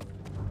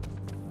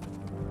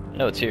 I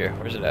know it's here.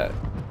 Where's it at?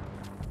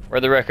 Where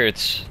are the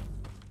records?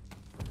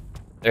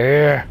 They're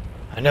here.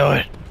 I know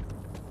it.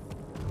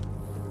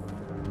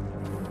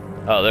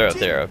 Oh, they're up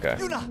there. Okay.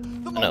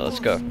 Yuna, No,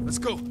 let's go. Let's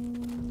go.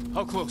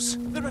 How close?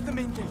 They're at the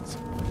main gates.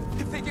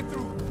 If they get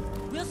through,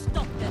 We'll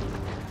stop them.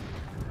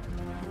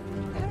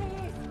 There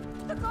he is!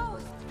 The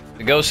ghost!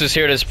 The ghost is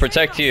here to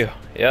protect you.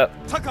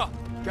 Yep. Taka!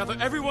 Gather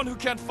everyone who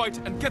can't fight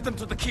and get them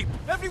to the keep.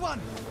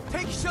 everyone,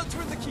 take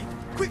shelter in the keep,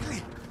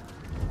 quickly.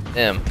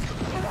 Damn. They're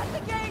at the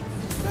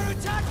gates! They're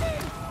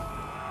attacking.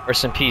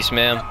 Rest in peace,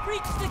 ma'am.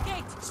 Breach the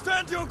gate.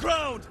 Stand your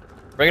ground!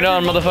 Bring it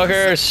on, Everyone who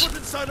motherfuckers. sets foot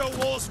inside our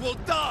walls will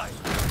die!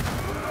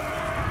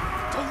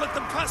 Don't let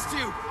them past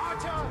you!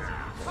 Watch out!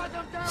 Cut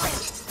them down!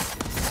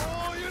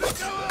 Oh, you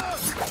recover!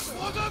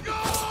 For the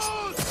ghost!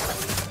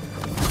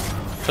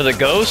 For the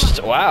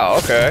ghost? Wow,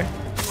 okay.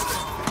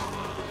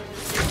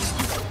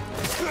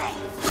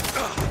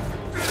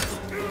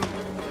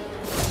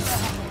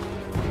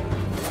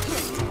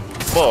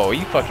 Whoa,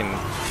 you fucking...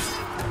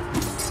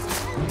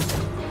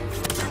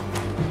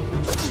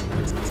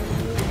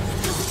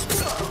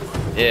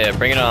 Yeah,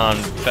 bring it on,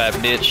 fat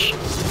bitch.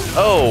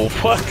 Oh,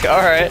 fuck,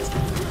 alright.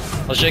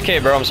 Well,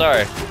 JK, bro, I'm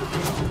sorry.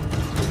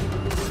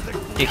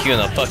 Kick you in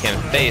the fucking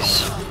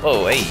face.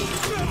 Oh, hey.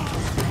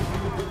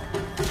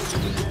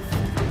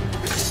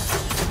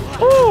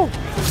 Woo!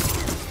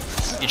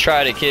 You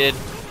tried it, kid.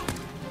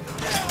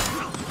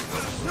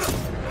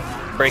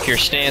 Break your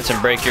stance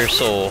and break your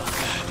soul.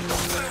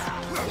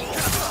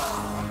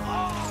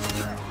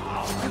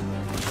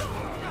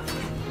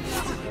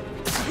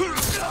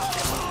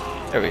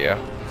 There we go.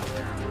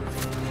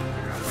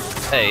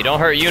 Hey,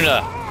 don't hurt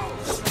Yuna.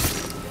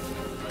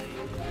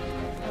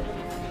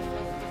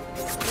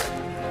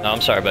 No,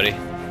 I'm sorry, buddy.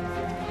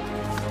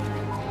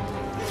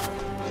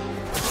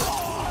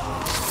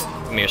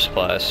 Give me your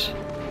supplies.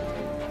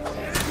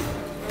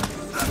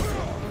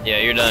 Yeah,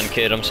 you're done,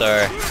 kid. I'm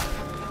sorry.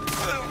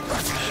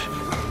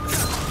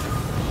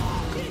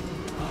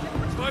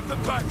 Drive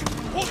them back!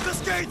 Hold this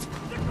gate!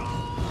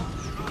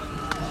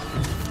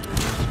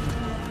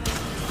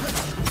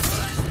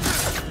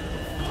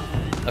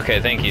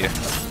 Okay, thank you.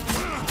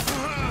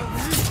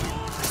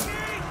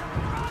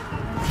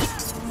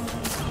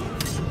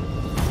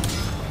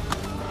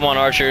 Come on,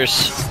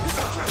 archers.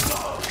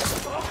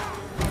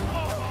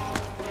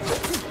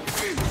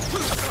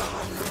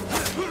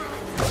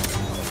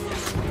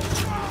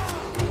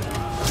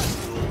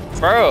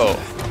 Bro.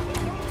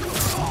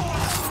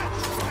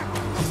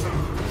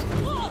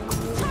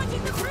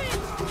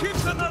 Keep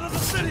them out of the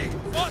city!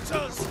 Watch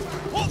us!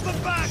 Hold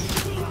them back!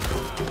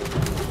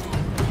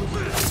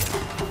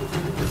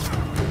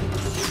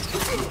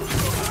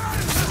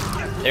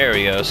 There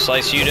we go.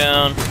 Slice you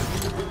down.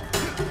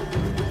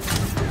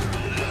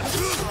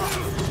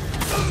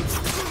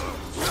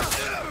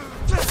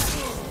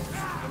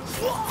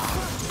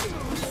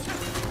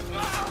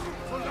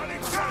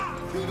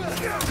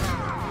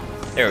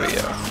 There we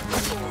go.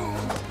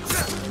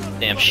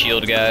 Damn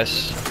shield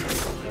guys.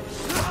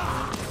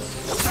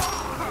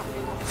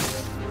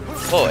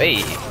 Oh,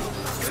 hey.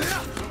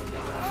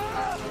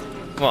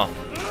 Come on.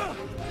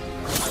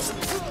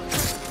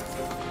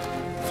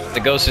 The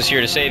ghost is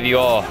here to save you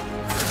all.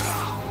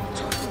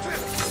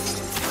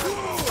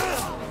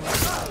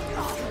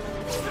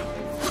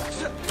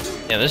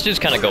 Yeah, this dude's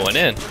kind of going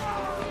in.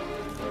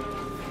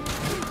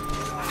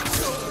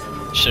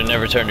 Should have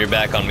never turned your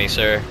back on me,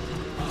 sir.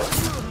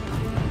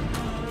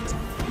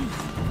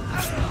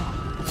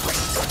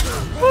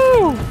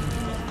 Woo!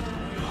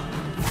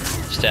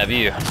 Stab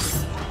you.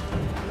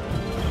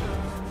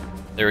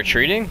 They're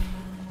retreating?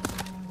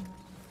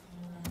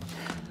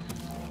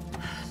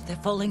 They're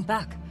falling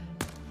back,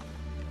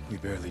 We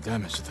barely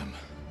damaged them.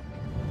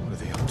 What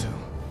are they up to?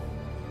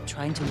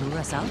 trying to lure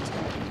us out.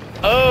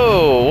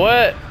 Oh,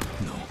 what?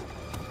 No.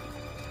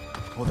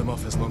 Hold them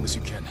off as long as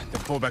you can,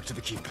 then fall back to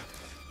the keep.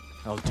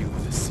 I'll deal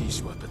with the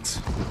siege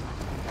weapons.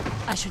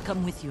 I should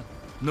come with you.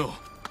 No,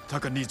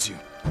 Taka needs you.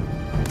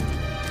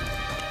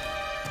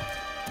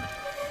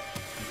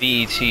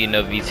 VET,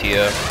 no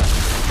VTO.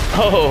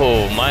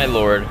 Oh, my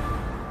lord.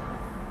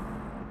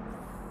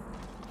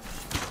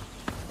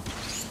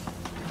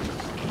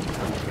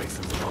 Break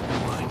through the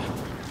long line.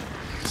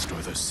 Destroy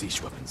those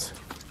siege weapons.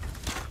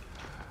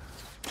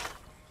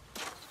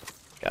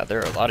 God, there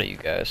are a lot of you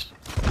guys.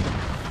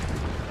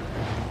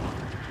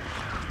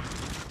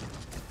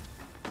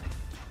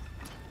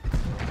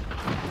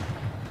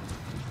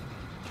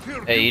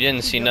 Hey, you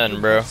didn't see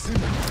nothing, bro.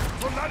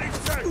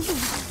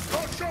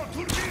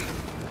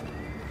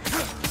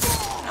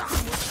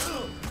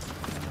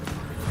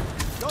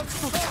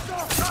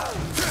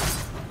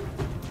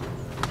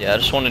 Yeah, I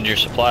just wanted your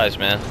supplies,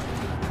 man.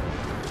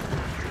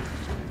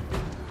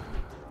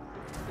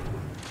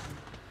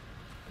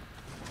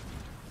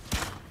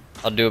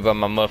 I'll do it by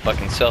my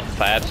motherfucking self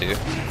if I have to.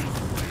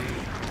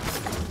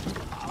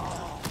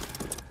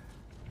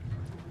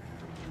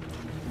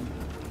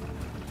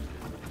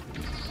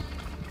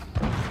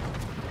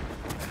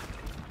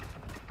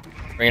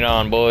 Bring it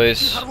on,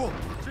 boys.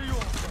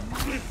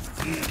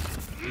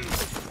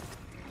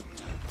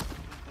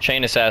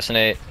 Chain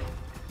assassinate.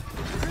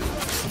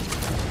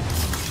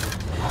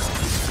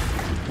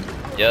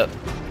 Yep.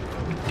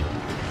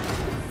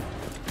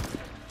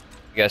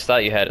 You guys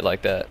thought you had it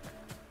like that.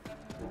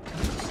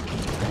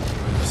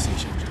 Where are the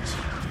siege engines?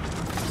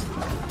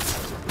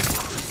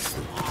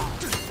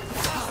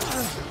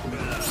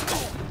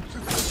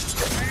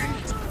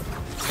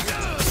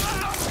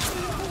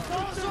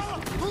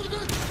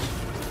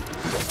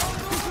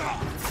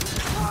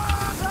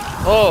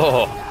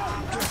 Oh!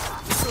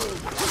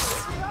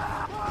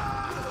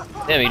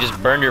 Damn, you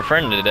just burned your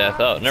friend to death.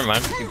 Oh, never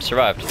mind. You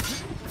survived.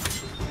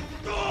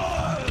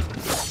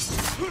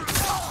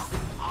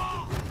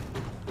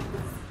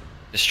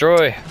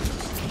 Destroy.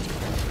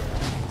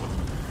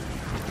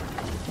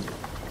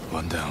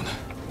 One down.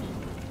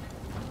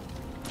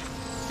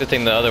 Good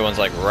thing the other one's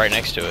like right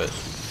next to it.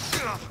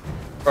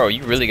 Bro,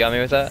 you really got me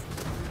with that?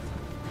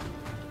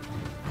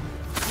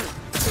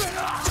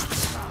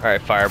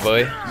 Alright, fire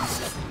boy.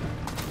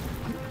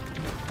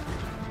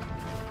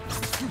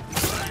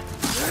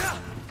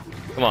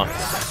 Come on.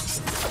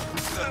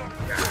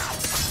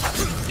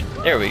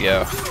 There we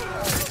go.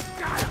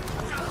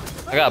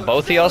 I got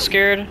both of y'all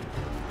scared?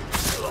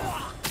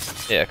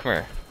 Yeah, come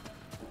here.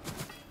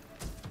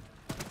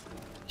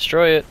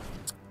 Destroy it.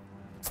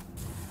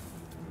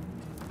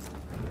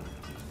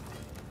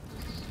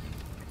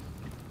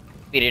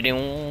 They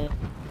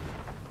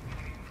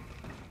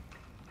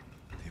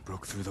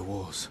broke through the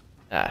walls.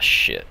 Ah,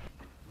 shit.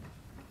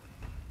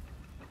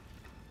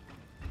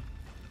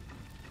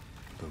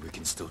 But we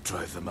can still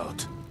drive them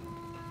out.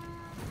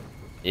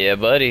 Yeah,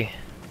 buddy.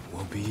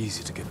 Won't be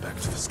easy to get back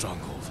to the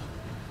stronghold.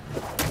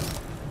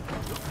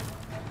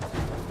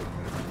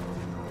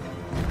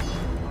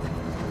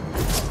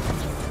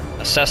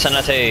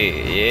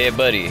 Assassinate. Yeah,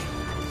 buddy.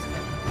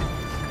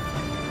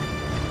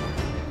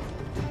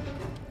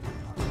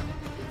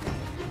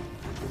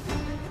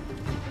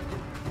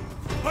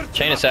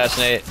 Chain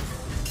assassinate.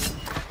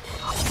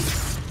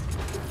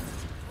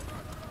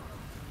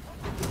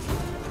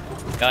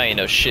 Guy ain't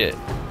no shit.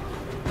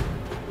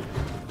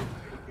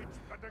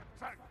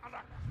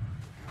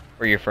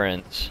 Where are your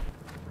friends?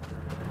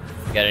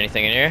 You got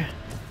anything in here?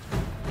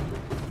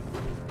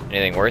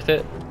 Anything worth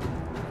it?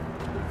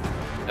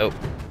 Nope.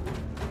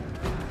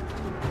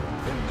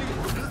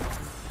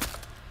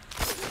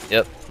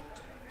 Yep.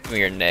 Give me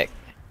your neck.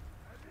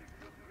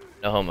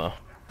 No homo.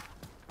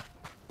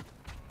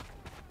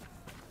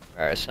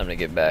 Alright, it's time to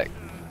get back.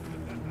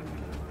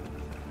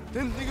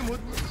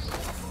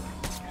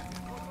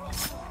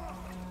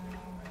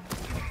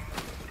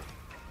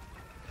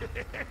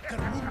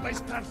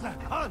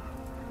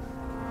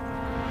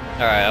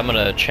 Alright, I'm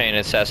gonna chain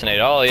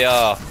assassinate all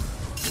y'all.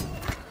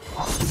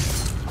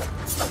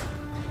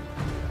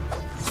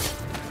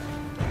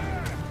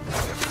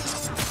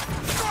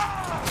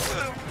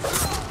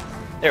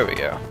 There we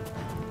go.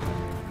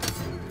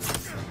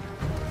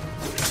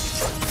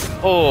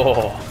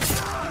 Oh,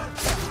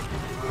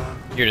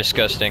 you're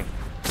disgusting.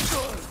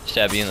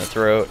 Stab you in the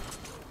throat.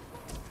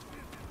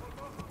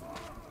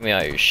 Give me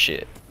all your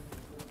shit.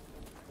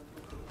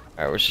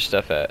 Alright, where's your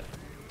stuff at?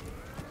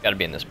 Gotta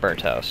be in this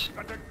burnt house.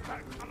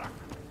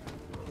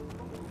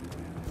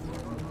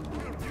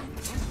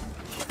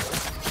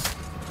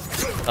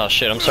 Oh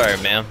shit, I'm sorry,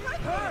 ma'am.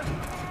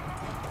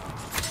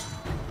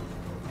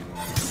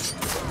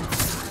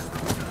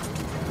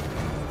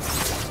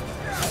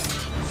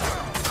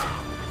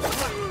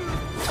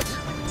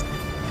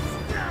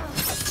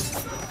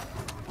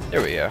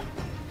 There we go.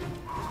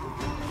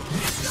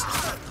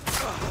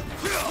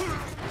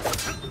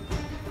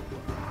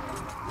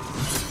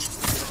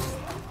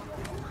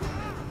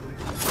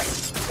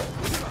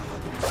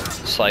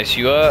 Slice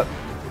you up.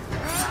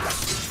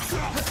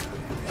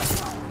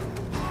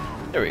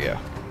 There we go.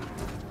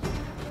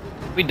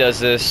 We does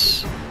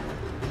this.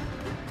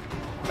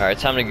 Alright,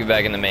 time to get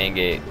back in the main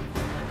gate.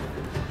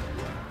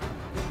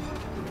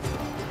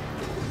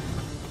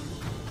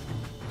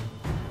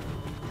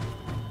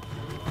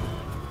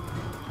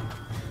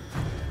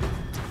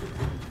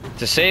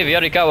 To save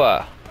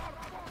Yarikawa.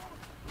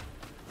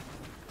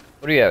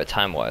 What do you have at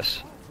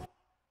time-wise?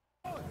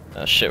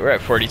 Oh shit, we're at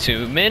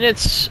 42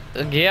 minutes.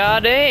 Yeah,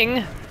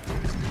 dang.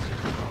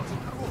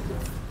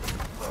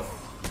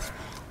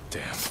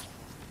 Damn.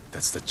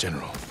 That's the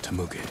general,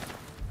 Temuge.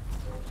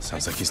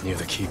 Sounds like he's near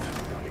the keep.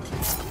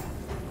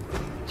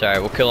 It's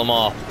alright, we'll kill them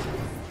all.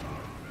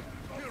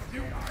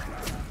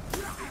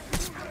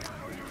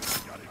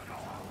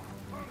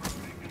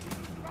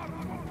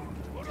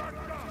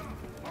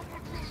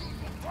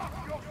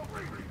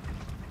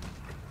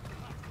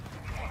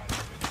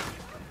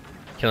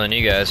 Killing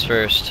you guys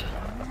first.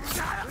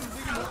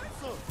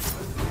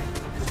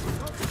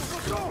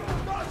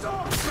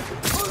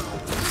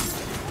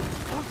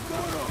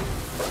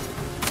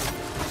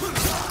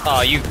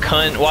 Oh, you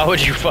cunt. Why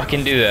would you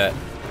fucking do that?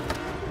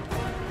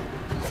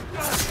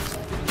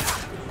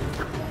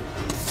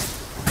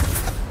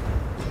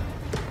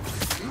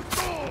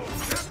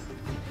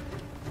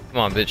 Come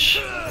on,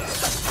 bitch.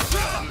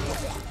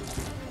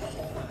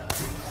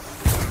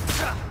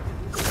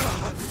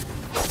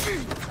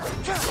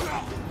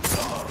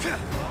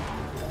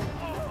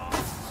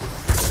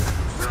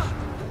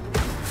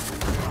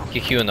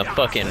 Kick you in the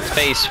fucking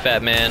face,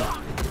 fat man.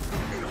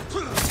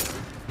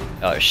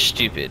 Oh, you're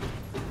stupid.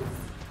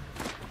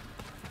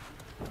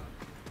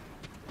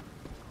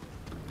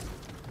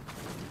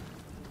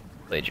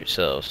 Played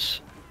yourselves.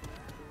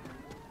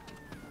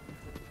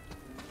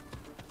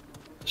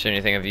 Is there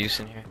anything of use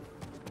in here?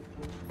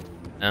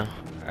 No?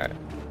 Alright.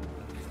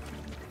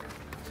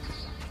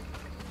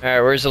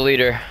 Alright, where's the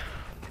leader?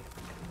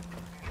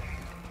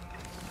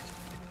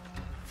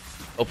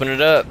 Open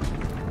it up.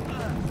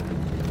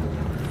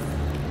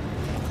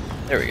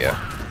 There we go.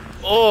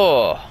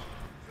 Oh!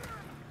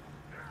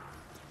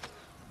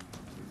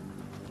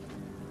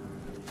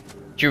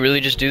 Did you really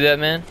just do that,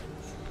 man?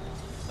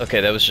 Okay,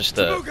 that was just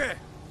the... Temuge!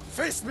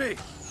 Face me!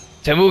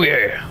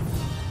 Temuge!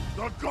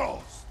 The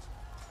ghost!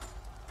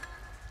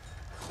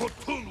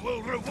 Khotun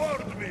will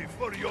reward me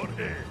for your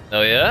head.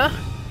 Oh yeah?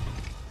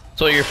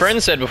 That's what your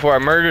friend said before I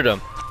murdered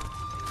him.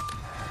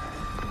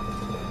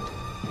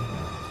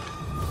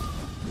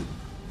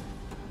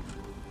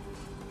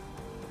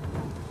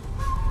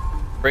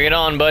 Bring it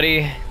on,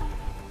 buddy.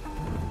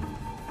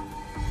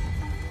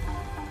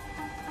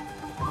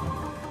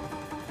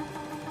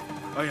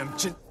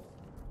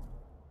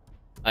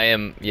 I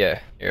am, yeah,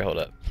 here, hold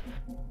up.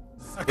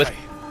 Sakai,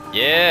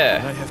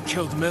 Yeah! I have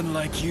killed men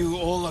like you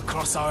all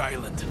across our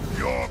island.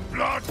 Your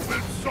blood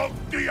will soak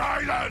the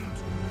island!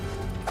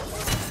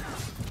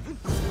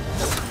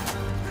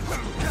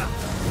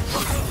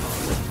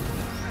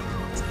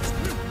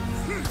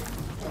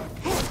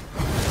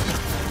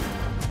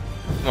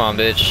 Come on,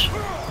 bitch.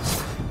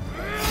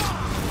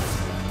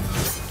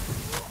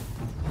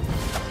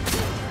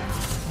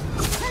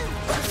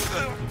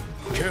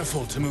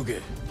 Careful,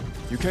 Temuge.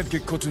 You can't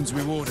get Kotun's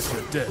reward if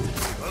you're dead.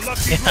 A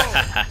lucky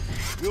blow.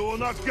 You will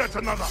not get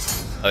another.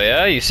 Oh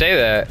yeah, you say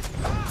that.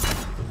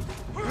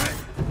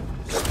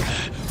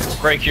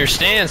 Break your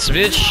stance,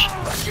 bitch.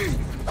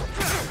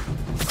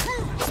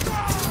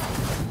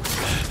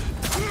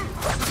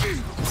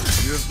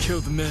 You have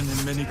killed men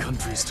in many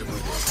countries,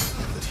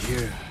 Temuge. But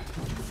here,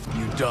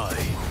 you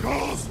die.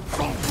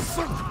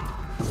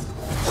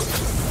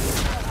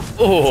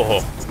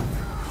 Oh.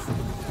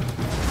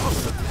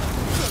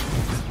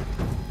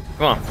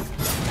 Come on.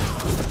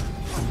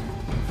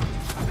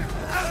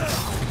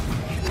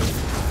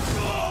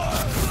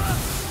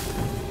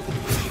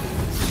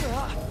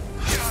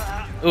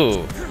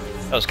 Ooh,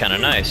 that was kind of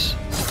nice.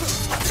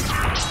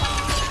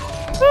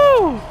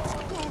 Woo!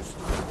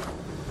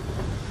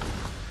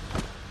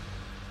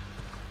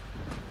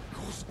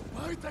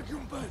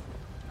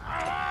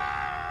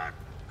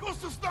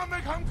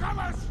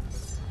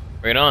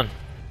 Bring it on.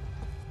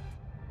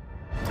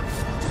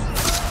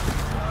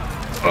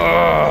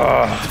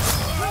 Ugh.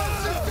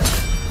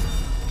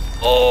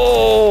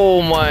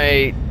 Oh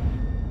my.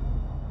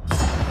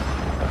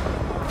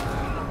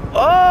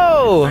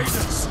 Oh!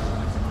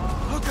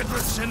 Look at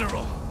the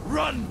general!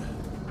 Run!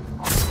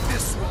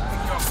 This will be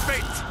your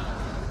fate!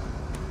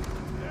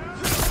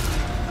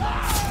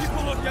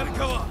 People of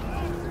Yarikawa,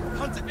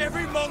 hunt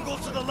every Mongol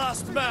to the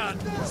last man!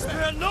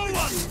 Spare no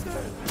one!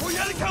 For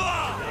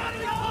Yarikawa!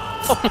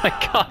 Oh my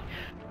god!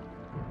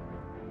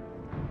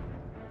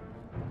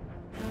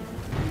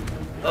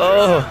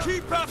 Oh!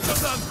 Keep after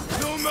them!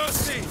 No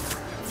mercy!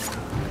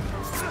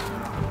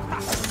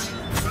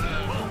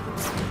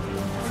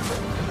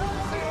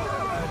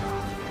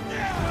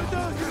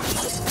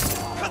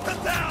 Cut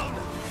them down!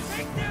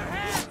 Take their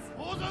heads!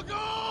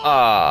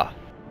 Ah!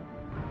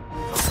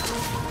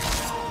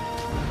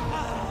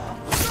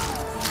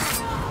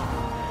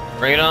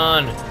 Bring it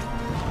on!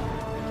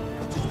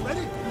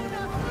 Ready?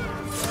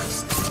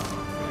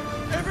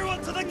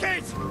 Everyone to the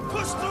gate!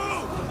 Push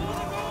through!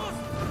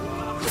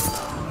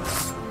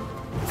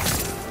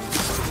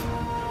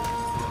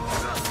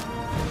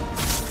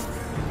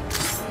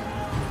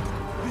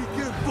 Be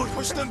careful!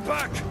 Push them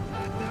back!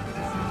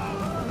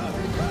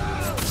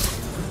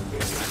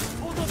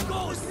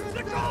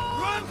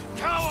 Run,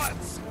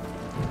 cowards!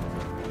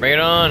 Bring it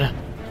on!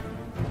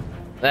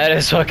 That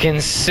is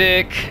fucking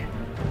sick!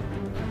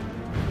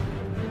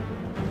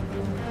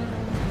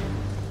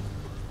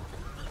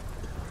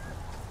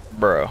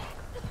 Bro.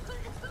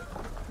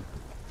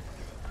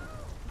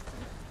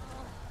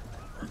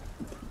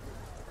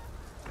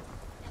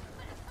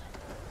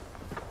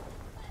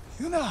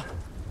 Yuna!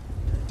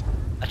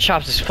 I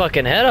chopped his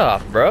fucking head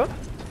off, bro.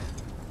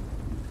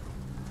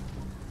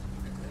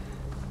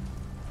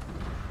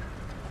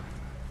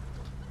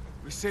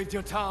 We saved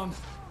your town.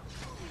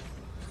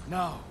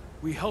 Now,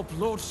 we help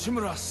Lord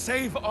Shimura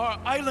save our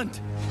island.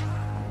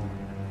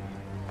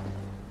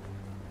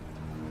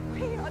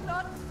 We are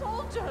not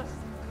soldiers.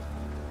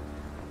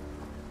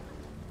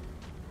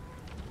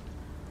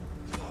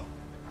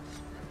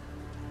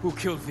 Who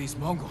killed these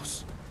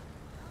Mongols?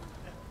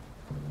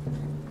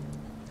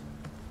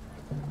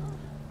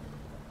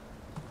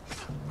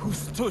 Who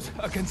stood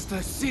against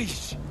the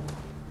siege?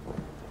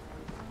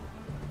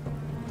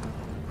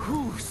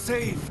 Who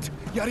saved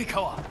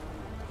Yarikawa?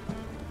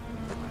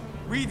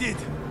 We did.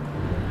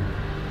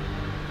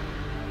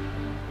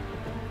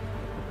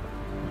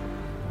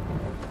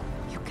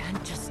 You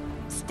can't just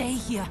stay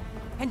here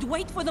and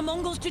wait for the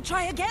Mongols to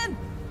try again.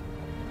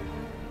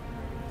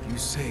 You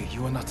say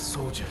you are not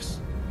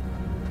soldiers.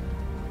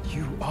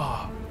 You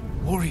are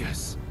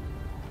warriors.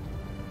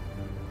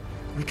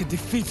 We can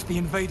defeat the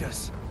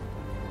invaders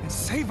and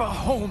save our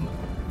home.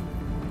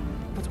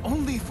 But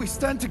only if we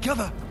stand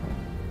together.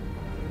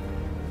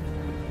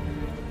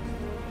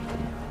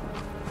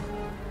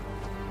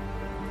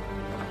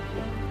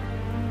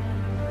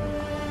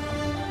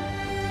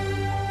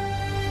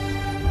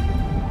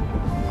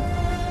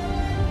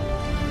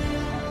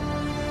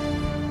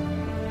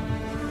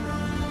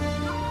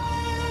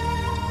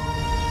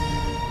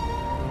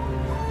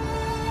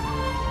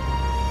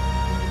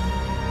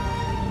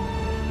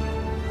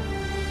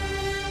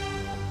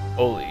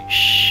 Holy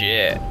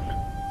shit.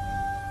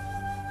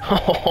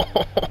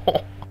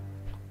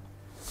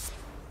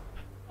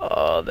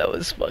 Oh, that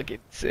was fucking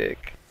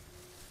sick.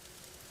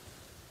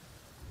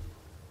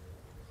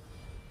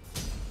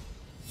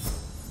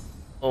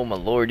 Oh my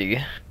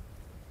lordy.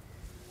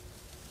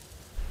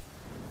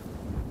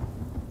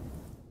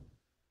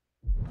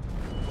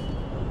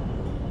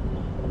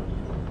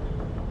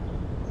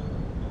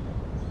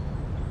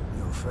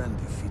 Your friend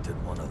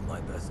defeated one of my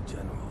best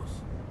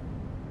generals.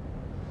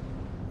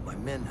 My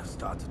men have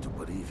started to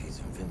believe he's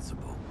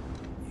invincible.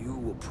 You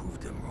will prove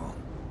them wrong.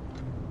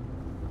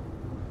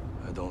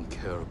 I don't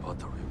care about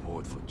the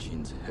reward for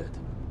Jin's head.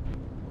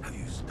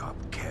 stop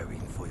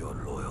caring for your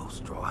loyal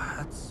Straw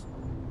Hats?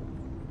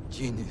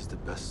 Jin is the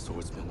best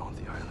swordsman on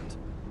the island.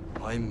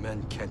 My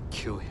men can't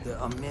kill him. There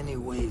are many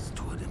ways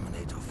to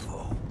eliminate a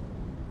foe.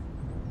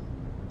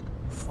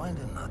 Find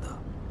another.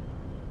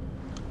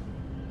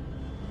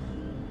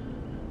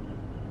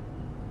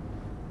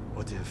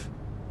 What if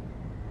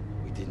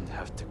we didn't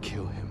have to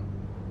kill him?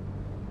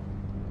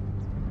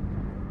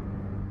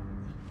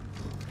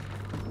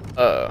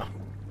 I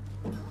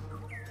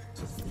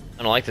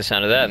don't like the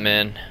sound of that,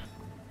 man.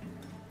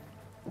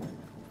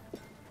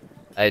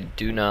 I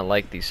do not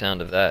like the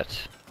sound of that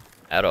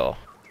at all.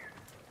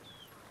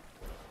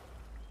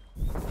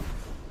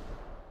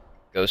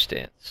 Ghost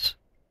dance.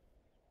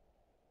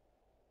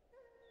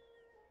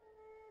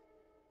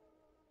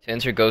 To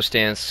enter ghost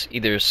dance,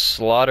 either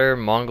slaughter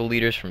Mongol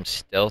leaders from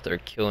stealth or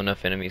kill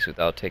enough enemies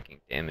without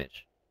taking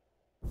damage.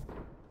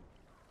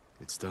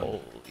 It's done.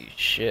 Holy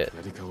shit.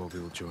 Yarikawa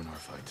will join our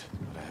fight,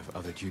 but I have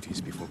other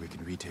duties before we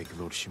can retake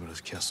Lord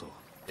Shimura's castle.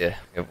 Yeah,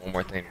 we have one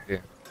more thing to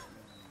do.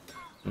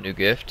 New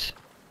gift.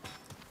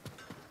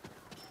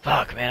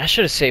 Fuck, man, I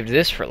should have saved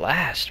this for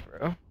last,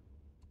 bro.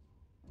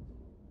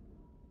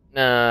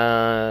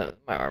 Nah,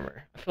 my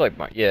armor. I feel like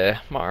my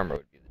armor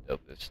would be the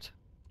dopest.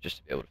 Just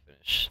to be able to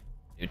finish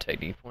new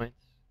technique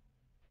points.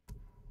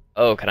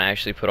 Oh, can I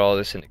actually put all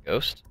this into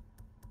Ghost?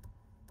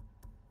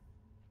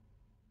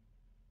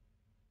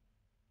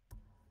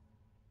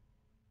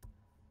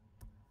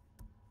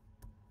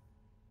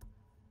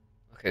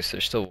 Okay, so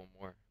there's still one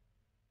more.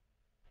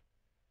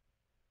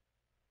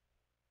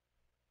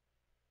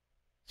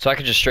 So I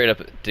can just straight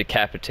up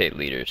decapitate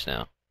leaders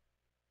now.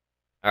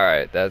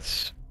 Alright,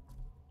 that's...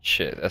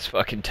 Shit, that's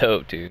fucking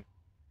dope, dude.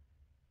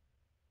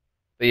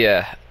 But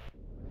yeah.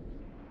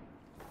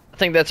 I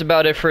think that's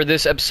about it for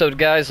this episode,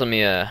 guys. Let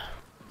me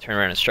turn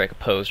around and strike a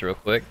pose real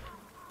quick.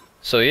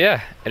 So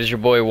yeah, it is your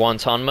boy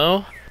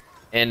Wantonmo.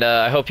 And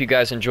I hope you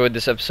guys enjoyed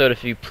this episode.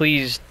 If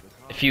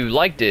you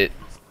liked it,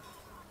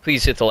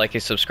 please hit the like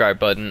and subscribe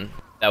button.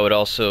 I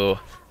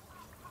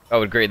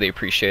would greatly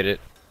appreciate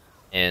it.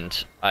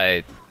 And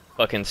I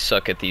fucking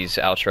suck at these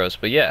outros,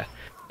 but yeah.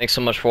 Thanks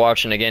so much for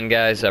watching again,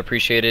 guys. I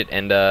appreciate it,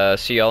 and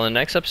see y'all in the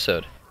next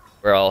episode,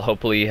 where I'll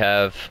hopefully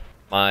have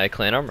my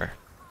clan armor.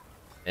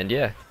 And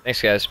yeah, thanks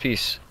guys,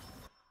 peace.